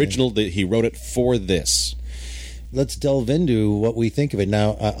an original. That he wrote it for this. Let's delve into what we think of it.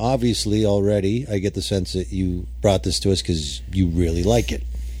 Now, obviously, already, I get the sense that you brought this to us because you really like it.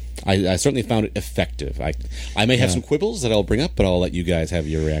 I certainly found it effective. I may have some quibbles that I'll bring up, but I'll let you guys have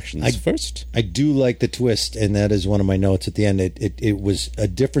your reactions first. I do like the twist, and that is one of my notes at the end. It was a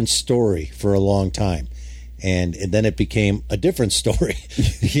different story for a long time. And then it became a different story.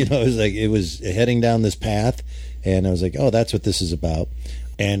 It was heading down this path, and I was like, oh, that's what this is about.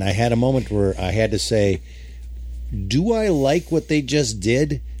 And I had a moment where I had to say, do I like what they just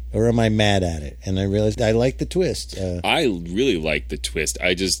did, or am I mad at it? And I realized I like the twist. I really like the twist.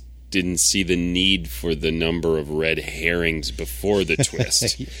 didn't see the need for the number of red herrings before the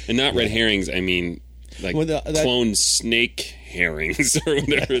twist. And not red herrings, I mean like clone snake herrings or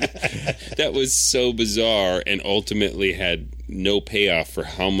whatever. That was so bizarre and ultimately had no payoff for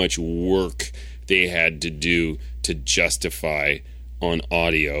how much work they had to do to justify on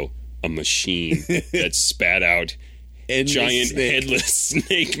audio a machine that spat out giant headless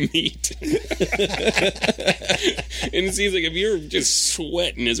snake meat. And it seems like if you're just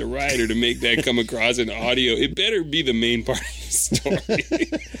sweating as a writer to make that come across in audio, it better be the main part of the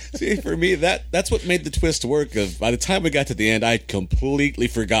story. See, for me, that's what made the twist work. By the time we got to the end, I'd completely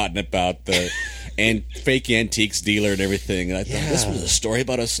forgotten about the fake antiques dealer and everything. And I thought this was a story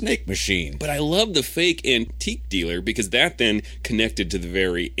about a snake machine. But I love the fake antique dealer because that then connected to the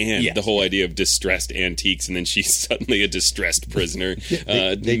very end. Yeah. The whole idea of distressed antiques, and then she's suddenly a distressed prisoner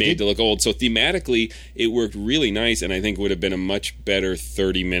made to look old. So thematically, it worked really nice, and I think would have been a much better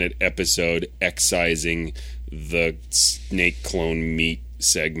 30-minute episode excising the snake clone meat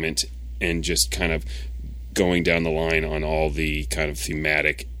segment and just kind of going down the line on all the kind of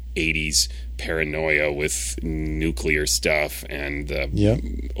thematic 80s paranoia with nuclear stuff and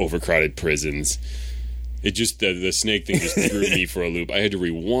overcrowded prisons. It just, the snake thing just threw me for a loop. I had to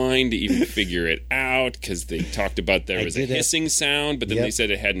rewind to even figure it out because they talked about there was a hissing sound, but then they said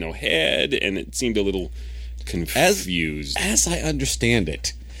it had no head, and it seemed a little confused. As I understand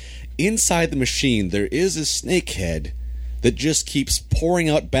it, inside the machine there is a snake head that just keeps pouring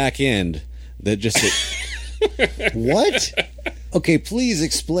out back end that just... What? Okay, please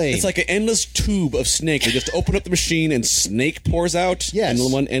explain. It's like an endless tube of snake. They just open up the machine and snake pours out. Yes.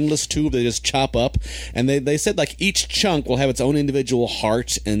 And one endless tube they just chop up. And they said like each chunk will have its own individual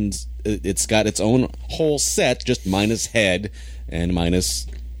heart, and it's got its own whole set, just minus head and minus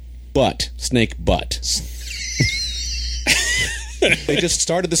butt. Snake butt. They just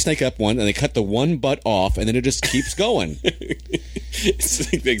started the snake up one, and they cut the one butt off, and then it just keeps going.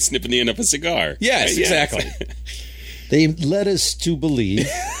 It's like snipping the end of a cigar. Yes, right? Exactly. They led us to believe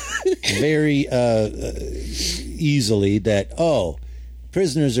very easily that,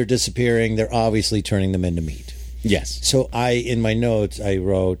 prisoners are disappearing. They're obviously turning them into meat. Yes. So in my notes, I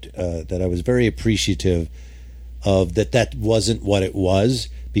wrote that I was very appreciative of that wasn't what it was,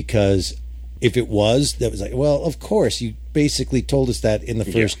 because if it was, that was like, well, of course, you basically told us that in the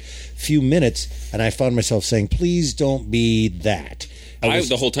first few minutes, and I found myself saying, please don't be that.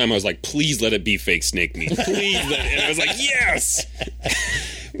 The whole time I was like, please let it be fake snake meat. Please let it. And I was like, yes!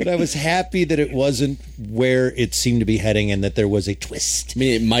 But I was happy that it wasn't where it seemed to be heading and that there was a twist. I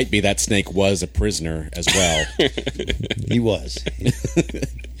mean, it might be that snake was a prisoner as well. He was.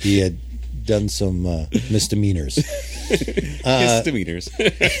 He had done some misdemeanors. Misdemeanors.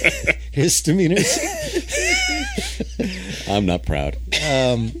 Misdemeanors. I'm not proud.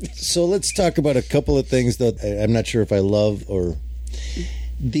 So let's talk about a couple of things that I'm not sure if I love or...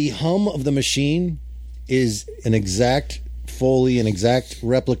 The hum of the machine is an exact Foley, an exact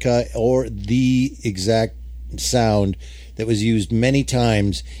replica, or the exact sound that was used many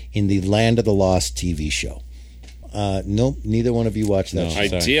times in the Land of the Lost TV show. Nope, neither one of you watched that. No, I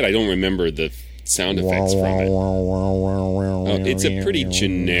did. I don't remember the sound effects from it. It's a pretty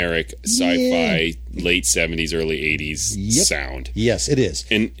generic sci-fi late 70s, early 80s sound. Yes, it is.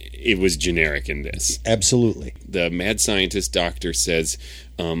 And it was generic in this. Absolutely. The mad scientist doctor says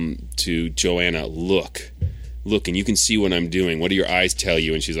to Joanna, look, and you can see what I'm doing. What do your eyes tell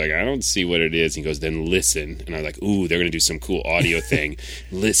you? And she's like, I don't see what it is. And he goes, then listen. And I'm like, ooh, they're going to do some cool audio thing.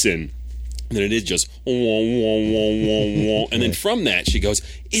 Listen. And then it is just wah, wah, wah, wah, wah. And then from that she goes,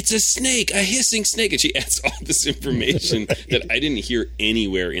 it's a snake, a hissing snake, and she adds all this information that I didn't hear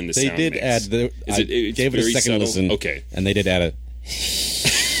anywhere in the sound did mix. Add the I gave it a second listen. Okay. And they did add a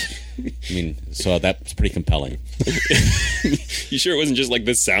I mean, so that's pretty compelling. You sure it wasn't just like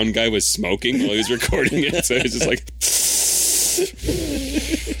the sound guy was smoking while he was recording it? So it was just like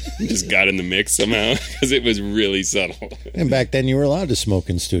just got in the mix somehow because it was really subtle. And back then you were allowed to smoke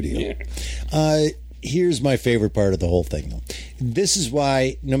in studio. Yeah. Here's my favorite part of the whole thing, though. This is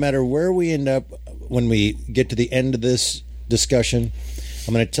why no matter where we end up when we get to the end of this discussion,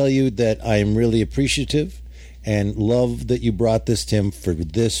 I'm going to tell you that I am really appreciative and love that you brought this, Tim, for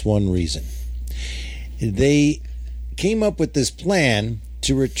this one reason. They came up with this plan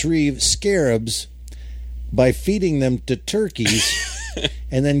to retrieve scarabs by feeding them to turkeys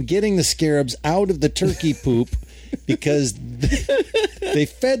and then getting the scarabs out of the turkey poop because they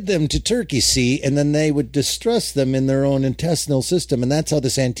fed them to turkeys, see, and then they would distress them in their own intestinal system, and that's how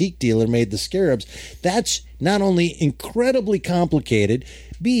this antique dealer made the scarabs. That's not only incredibly complicated,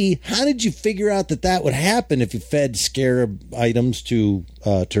 B, how did you figure out that would happen if you fed scarab items to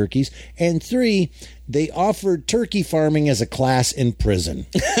turkeys? And 3, they offered turkey farming as a class in prison.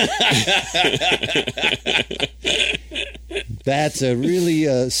 That's a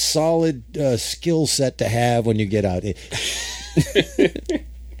really solid skill set to have when you get out.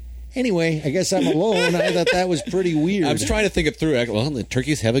 Anyway, I guess I'm alone. I thought that was pretty weird. I was trying to think it through. Well, the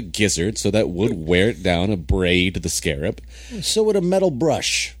turkeys have a gizzard, so that would wear it down, a braid the scarab. So would a metal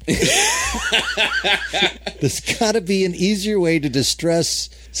brush. There's got to be an easier way to distress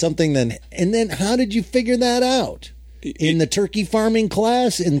something than... And then how did you figure that out? In the turkey farming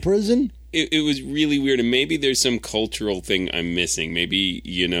class in prison? It was really weird, and maybe there's some cultural thing I'm missing. Maybe,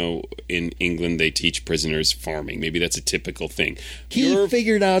 in England they teach prisoners farming. Maybe that's a typical thing. He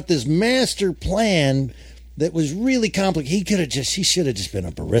figured out this master plan that was really complicated. He should have just been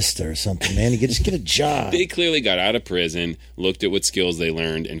a barista or something, man. He could just get a job. They clearly got out of prison, looked at what skills they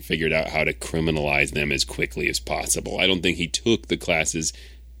learned, and figured out how to criminalize them as quickly as possible. I don't think he took the classes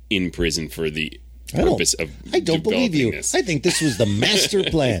in prison for the purpose of I don't believe you. This. I think this was the master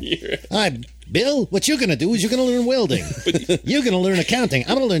plan. Bill, what you're going to do is you're going to learn welding. You're going to learn accounting.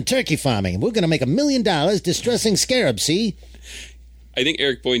 I'm going to learn turkey farming. We're going to make $1 million distressing scarabs, see? I think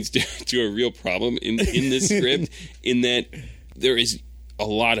Eric points to a real problem in this script in that there is a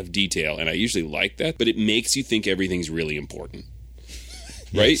lot of detail, and I usually like that, but it makes you think everything's really important.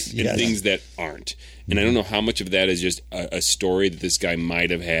 Right? Yes, and things that aren't. And I don't know how much of that is just a story that this guy might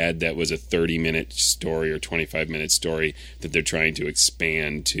have had that was a 30-minute story or 25-minute story that they're trying to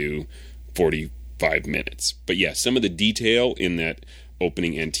expand to 45 minutes. But yeah, some of the detail in that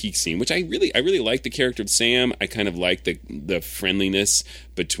opening antique scene, which I really like the character of Sam. I kind of like the friendliness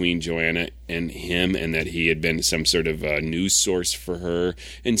between Joanna and him, and that he had been some sort of news source for her.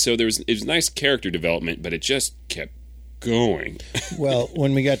 And so it was nice character development, but it just kept going. Well,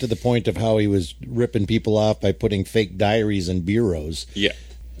 when we got to the point of how he was ripping people off by putting fake diaries in bureaus. Yeah.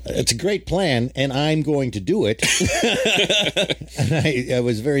 It's a great plan, and I'm going to do it. And I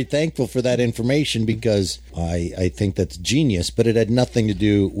was very thankful for that information because I think that's genius, but it had nothing to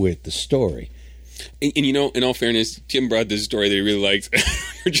do with the story. And in all fairness, Tim brought this story that he really liked.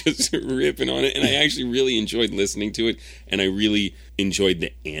 We're just ripping on it, and I actually really enjoyed listening to it, and I really enjoyed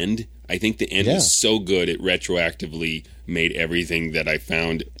the end. I think the end was so good, it retroactively made everything that I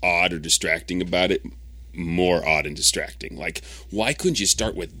found odd or distracting about it more odd and distracting. Like, why couldn't you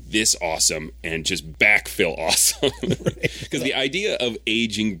start with this awesome and just backfill awesome? Because the idea of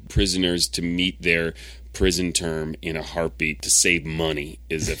aging prisoners to meet their prison term in a heartbeat to save money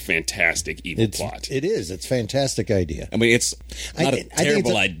is a fantastic evil plot. It is. It's a fantastic idea. I mean, it's not a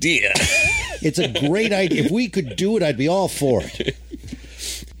terrible idea. It's a great idea. If we could do it, I'd be all for it.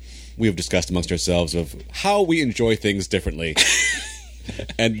 We have discussed amongst ourselves of how we enjoy things differently.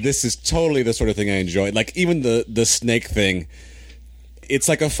 And this is totally the sort of thing I enjoy. Like, even the snake thing, it's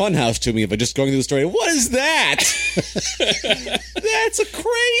like a funhouse to me. If I'm just going through the story, what is that? That's a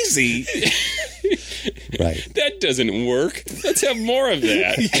crazy. Right. That doesn't work. Let's have more of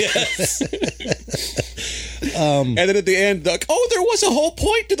that. Yes. And then at the end, like, oh, there was a whole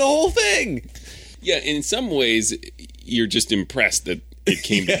point to the whole thing. Yeah, in some ways, you're just impressed that it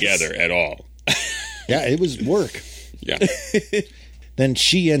came together at all. Yeah, it was work. Yeah. Then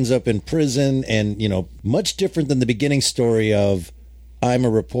she ends up in prison, and, much different than the beginning story of I'm a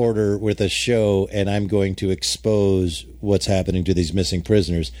reporter with a show and I'm going to expose what's happening to these missing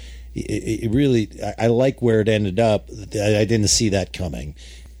prisoners. It really, I like where it ended up. I didn't see that coming.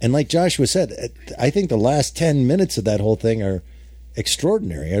 And like Joshua said, I think the last 10 minutes of that whole thing are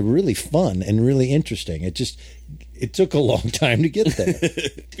extraordinary, are really fun and really interesting. It took a long time to get there.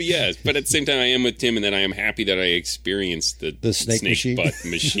 Yes, but at the same time, I am with Tim in that I am happy that I experienced the snake machine? butt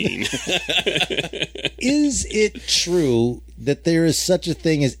machine. Is it true that there is such a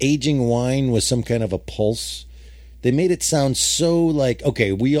thing as aging wine with some kind of a pulse? They made it sound so like,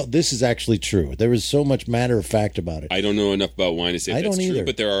 okay, this is actually true. There is so much matter of fact about it. I don't know enough about wine to say that's true, either.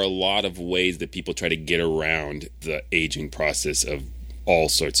 But there are a lot of ways that people try to get around the aging process of all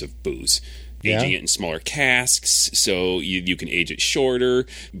sorts of booze. Aging it in smaller casks, so you can age it shorter,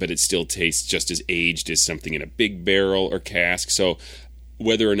 but it still tastes just as aged as something in a big barrel or cask. So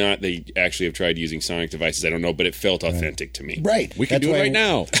whether or not they actually have tried using sonic devices, I don't know, but it felt authentic to me. Right. We can do it right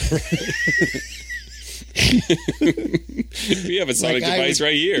now. We have a sonic device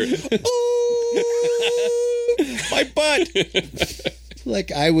right here. Ooh, my butt.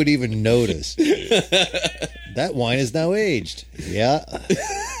 Like I would even notice. That wine is now aged. Yeah.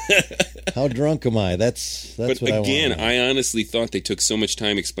 How drunk am I? That's but what again, I want. I honestly thought they took so much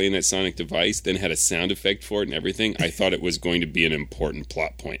time explaining that sonic device, then had a sound effect for it and everything. I thought it was going to be an important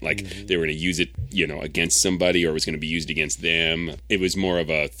plot point. Like they were going to use it, against somebody, or it was going to be used against them. It was more of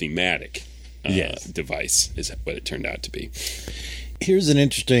a thematic device, is what it turned out to be. Here's an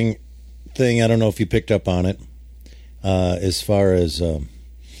interesting thing. I don't know if you picked up on it. As far as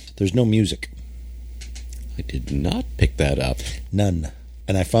there's no music. I did not pick that up. None.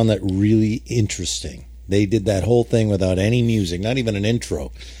 And I found that really interesting. They did that whole thing without any music, not even an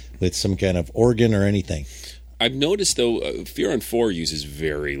intro with some kind of organ or anything. I've noticed, though, Fear on 4 uses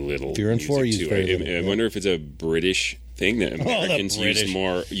very little Fear on 4 uses very little. I wonder if it's a British thing that Americans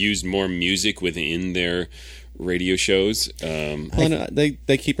use more music within their radio shows.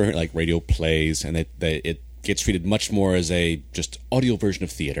 They keep like radio plays, and it gets treated much more as a just audio version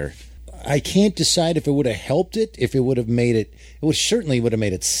of theater. I can't decide if it would have helped it, if it would have made it. It certainly would have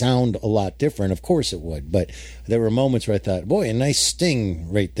made it sound a lot different. Of course it would. But there were moments where I thought, boy, a nice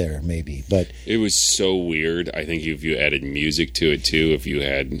sting right there, maybe. But it was so weird. I think if you added music to it too, if you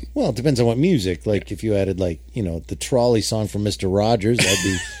had. Well, it depends on what music. Like if you added, the trolley song from Mr. Rogers, that'd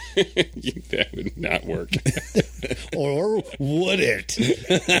be. That would not work. Or would it?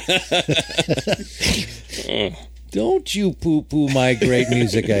 Don't you poo-poo my great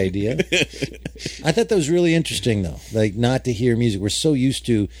music idea. I thought that was really interesting, though. Like, not to hear music. We're so used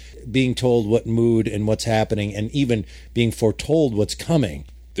to being told what mood and what's happening, and even being foretold what's coming.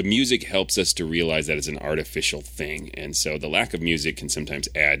 The music helps us to realize that it's an artificial thing, and so the lack of music can sometimes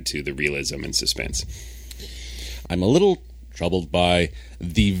add to the realism and suspense. I'm a little troubled by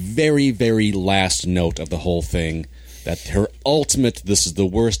the very, very last note of the whole thing, that her ultimate, this is the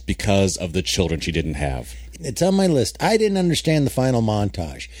worst because of the children she didn't have. It's on my list. I didn't understand the final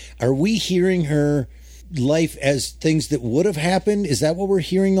montage. Are we hearing her life as things that would have happened? Is that what we're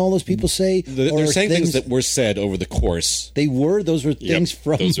hearing all those people say? They're saying things that were said over the course. They were? Those were things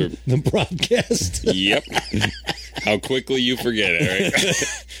from the broadcast? Yep. How quickly you forget it, right?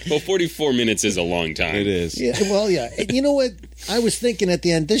 Well, 44 minutes is a long time. It is. Yeah, well, yeah. And you know what? I was thinking at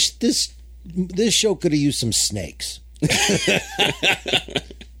the end, this show could have used some snakes.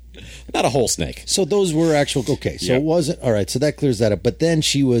 Not a whole snake. So those were actual. Okay, so It wasn't. All right, so that clears that up. But then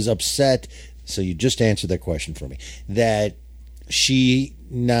she was upset. So you just answered that question for me. That she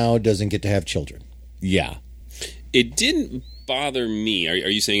now doesn't get to have children. Yeah. It didn't bother me. Are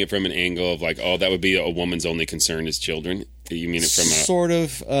you saying it from an angle of like, oh, that would be a woman's only concern is children? You mean it from a... Sort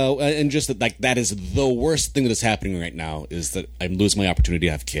of. And just that, that is the worst thing that is happening right now is that I'm losing my opportunity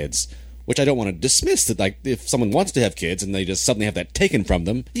to have kids. Which I don't want to dismiss, that if someone wants to have kids and they just suddenly have that taken from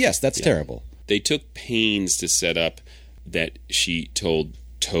them, yes, that's terrible. They took pains to set up that she told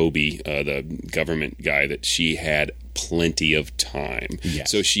Toby, the government guy, that she had plenty of time. Yes.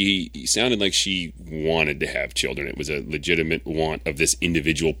 So she sounded like she wanted to have children. It was a legitimate want of this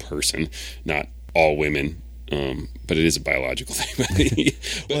individual person, not all women. But it is a biological thing. But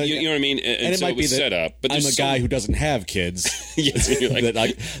well, you know what I mean? And it so might it was be set up. But I'm a guy who doesn't have kids. Yes, and you're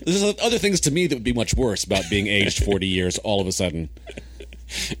like, there's other things to me that would be much worse about being aged 40 years all of a sudden.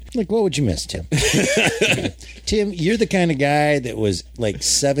 Like, what would you miss, Tim? Tim, you're the kind of guy that was like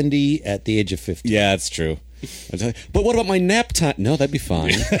 70 at the age of 50. Yeah, that's true. But what about my nap time? No, that'd be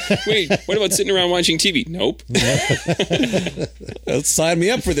fine. Wait, what about sitting around watching TV? Nope. Sign me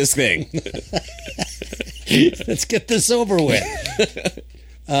up for this thing. Let's get this over with.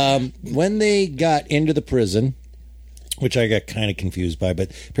 When they got into the prison, which I got kind of confused by,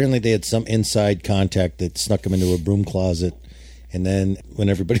 but apparently they had some inside contact that snuck them into a broom closet. And then when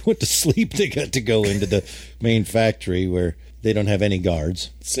everybody went to sleep, they got to go into the main factory where they don't have any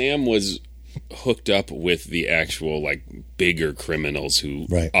guards. Sam was hooked up with the actual, like, bigger criminals who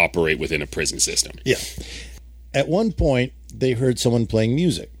operate within a prison system. Yeah. At one point, they heard someone playing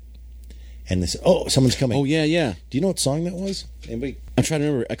music. And they said, oh, someone's coming. Oh, yeah, yeah. Do you know what song that was? Anybody? I'm trying to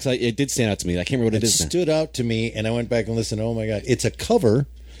remember, because it did stand out to me. I can't remember what it is now. It stood out to me, and I went back and listened. Oh, my God. It's a cover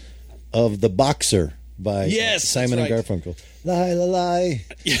of The Boxer by Simon and Garfunkel. Lie, la, lie.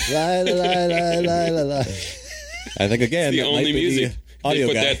 Lie, la, lie, lie, lie, la, lie. I think, again, it's the only music. They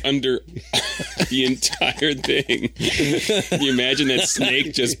put guy. That under the entire thing. Can you imagine that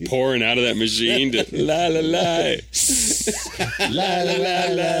snake just pouring out of that machine to la la la, la la la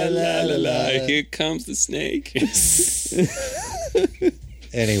la la la la. Here comes the snake.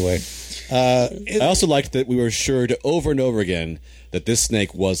 Anyway, I also liked that we were assured over and over again that this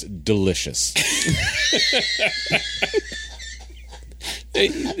snake was delicious.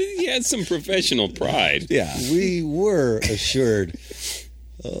 He had some professional pride. Yeah, we were assured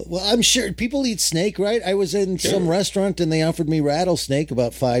Well, I'm sure people eat snake, right? I was in some restaurant and they offered me rattlesnake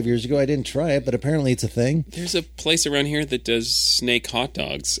about 5 years ago. I didn't try it, but apparently it's a thing. There's a place around here that does snake hot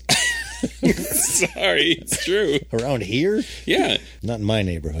dogs. Sorry, it's true. Around here? Yeah. Not in my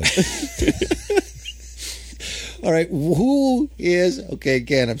neighborhood. All right, who is... Okay,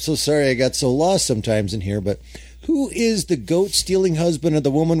 again, I'm so sorry I got so lost sometimes in here, but who is the goat-stealing husband of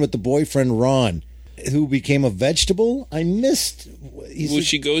the woman with the boyfriend, Ron, who became a vegetable? I missed...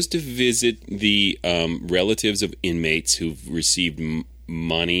 She goes to visit the relatives of inmates who've received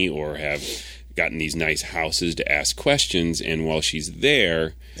money or have gotten these nice houses to ask questions, and while she's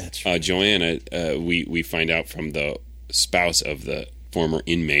there, Joanna, we find out from the spouse of the former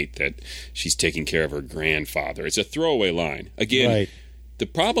inmate that she's taking care of her grandfather. It's a throwaway line. Again, the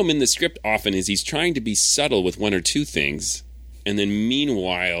problem in the script often is he's trying to be subtle with one or two things, and then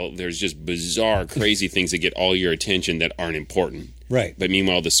meanwhile, there's just bizarre, crazy things that get all your attention that aren't important. Right. But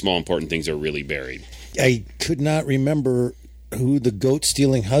meanwhile, the small important things are really buried. I could not remember who the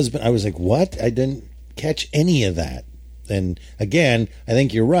goat-stealing husband... I was like, what? I didn't catch any of that. And again, I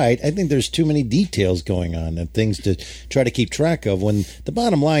think you're right. I think there's too many details going on and things to try to keep track of when the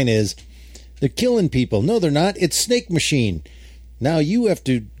bottom line is they're killing people. No, they're not. It's Snake Machine. Now you have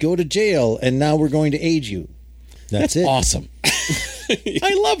to go to jail, and now we're going to age you. That's it. Awesome.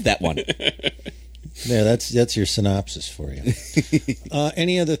 I love that one. Yeah, that's your synopsis for you.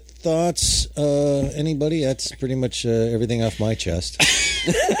 Any other thoughts? Anybody? That's pretty much everything off my chest.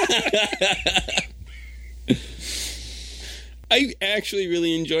 I actually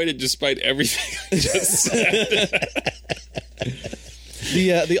really enjoyed it despite everything I just said.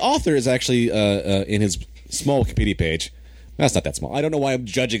 The author is actually in his small Wikipedia page. That's not that small. I don't know why I'm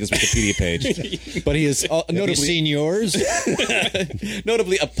judging his Wikipedia page, but he is notably... Have you seen yours?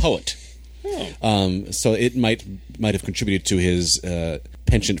 Notably a poet. Oh. So it might have contributed to his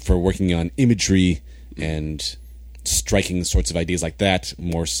penchant for working on imagery and striking sorts of ideas like that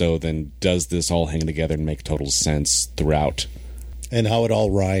more so than does this all hang together and make total sense throughout. And how it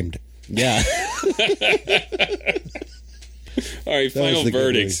all rhymed. Yeah. All right, final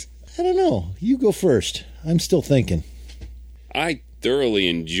verdicts. I don't know. You go first. I'm still thinking. I thoroughly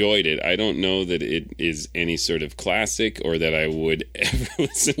enjoyed it. I don't know that it is any sort of classic or that I would ever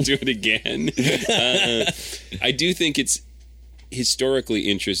listen to it again. I do think it's historically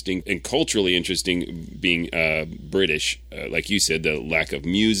interesting and culturally interesting being British. Like you said, the lack of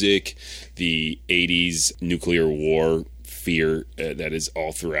music, the 80s nuclear war fear that is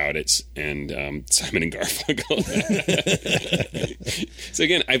all throughout it, and Simon and Garfunkel. So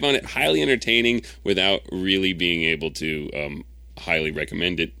again, I found it highly entertaining without really being able to highly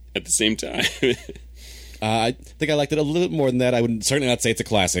recommend it at the same time. I think I liked it a little bit more than that. I would certainly not say it's a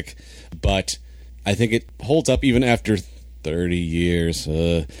classic, but I think it holds up even after 30 years.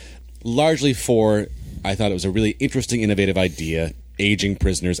 Largely for, I thought it was a really interesting, innovative idea, aging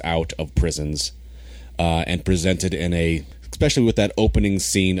prisoners out of prisons, and presented in a, especially with that opening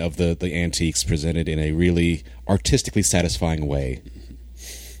scene of the antiques, presented in a really artistically satisfying way.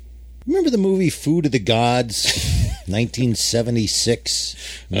 Remember the movie Food of the Gods,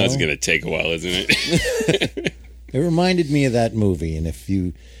 1976? No? That's going to take a while, isn't it? It reminded me of that movie, and if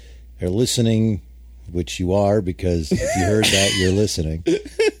you are listening, which you are, because if you heard that, you're listening,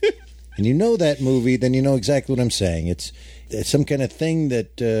 and you know that movie, then you know exactly what I'm saying. It's some kind of thing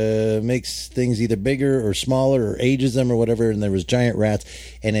that makes things either bigger or smaller or ages them or whatever, and there was giant rats,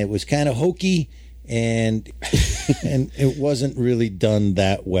 and it was kind of hokey, and it wasn't really done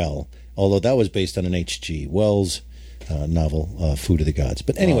that well, although that was based on an H.G. Wells novel, Food of the Gods.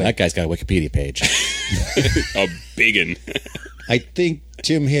 But anyway. That guy's got a Wikipedia page. A biggin'. I think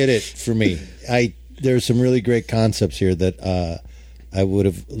Tim hit it for me. There's some really great concepts here that I would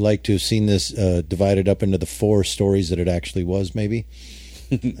have liked to have seen this divided up into the 4 stories that it actually was, maybe.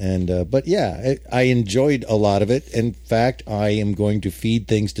 But yeah, I enjoyed a lot of it. In fact, I am going to feed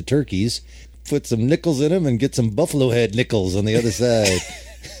things to turkeys, put some nickels in them, and get some buffalo head nickels on the other side.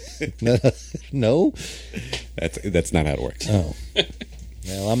 No? That's not how it works. Oh.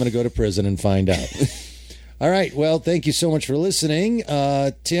 Well, I'm going to go to prison and find out. All right. Well, thank you so much for listening.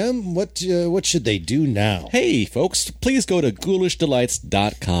 Tim, what should they do now? Hey, folks, please go to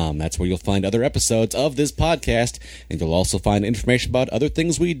ghoulishdelights.com. That's where you'll find other episodes of this podcast, and you'll also find information about other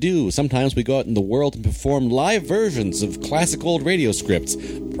things we do. Sometimes we go out in the world and perform live versions of classic old radio scripts.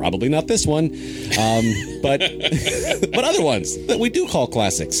 Probably not this one, but but other ones that we do call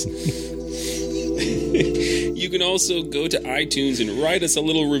classics. You can also go to iTunes and write us a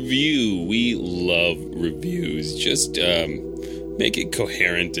little review. We love reviews. Just make it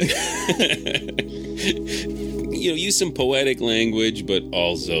coherent. use some poetic language, but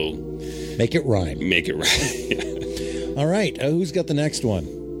also make it rhyme. Make it rhyme. All right. Who's got the next one?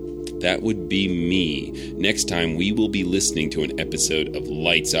 That would be me. Next time, we will be listening to an episode of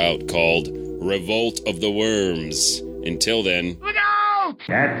Lights Out called Revolt of the Worms. Until then... Look out!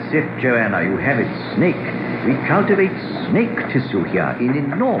 That's it, Joanna. You have it. Snake. We cultivate snake tissue here in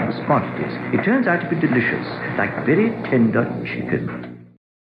enormous quantities. It turns out to be delicious, like very tender chicken.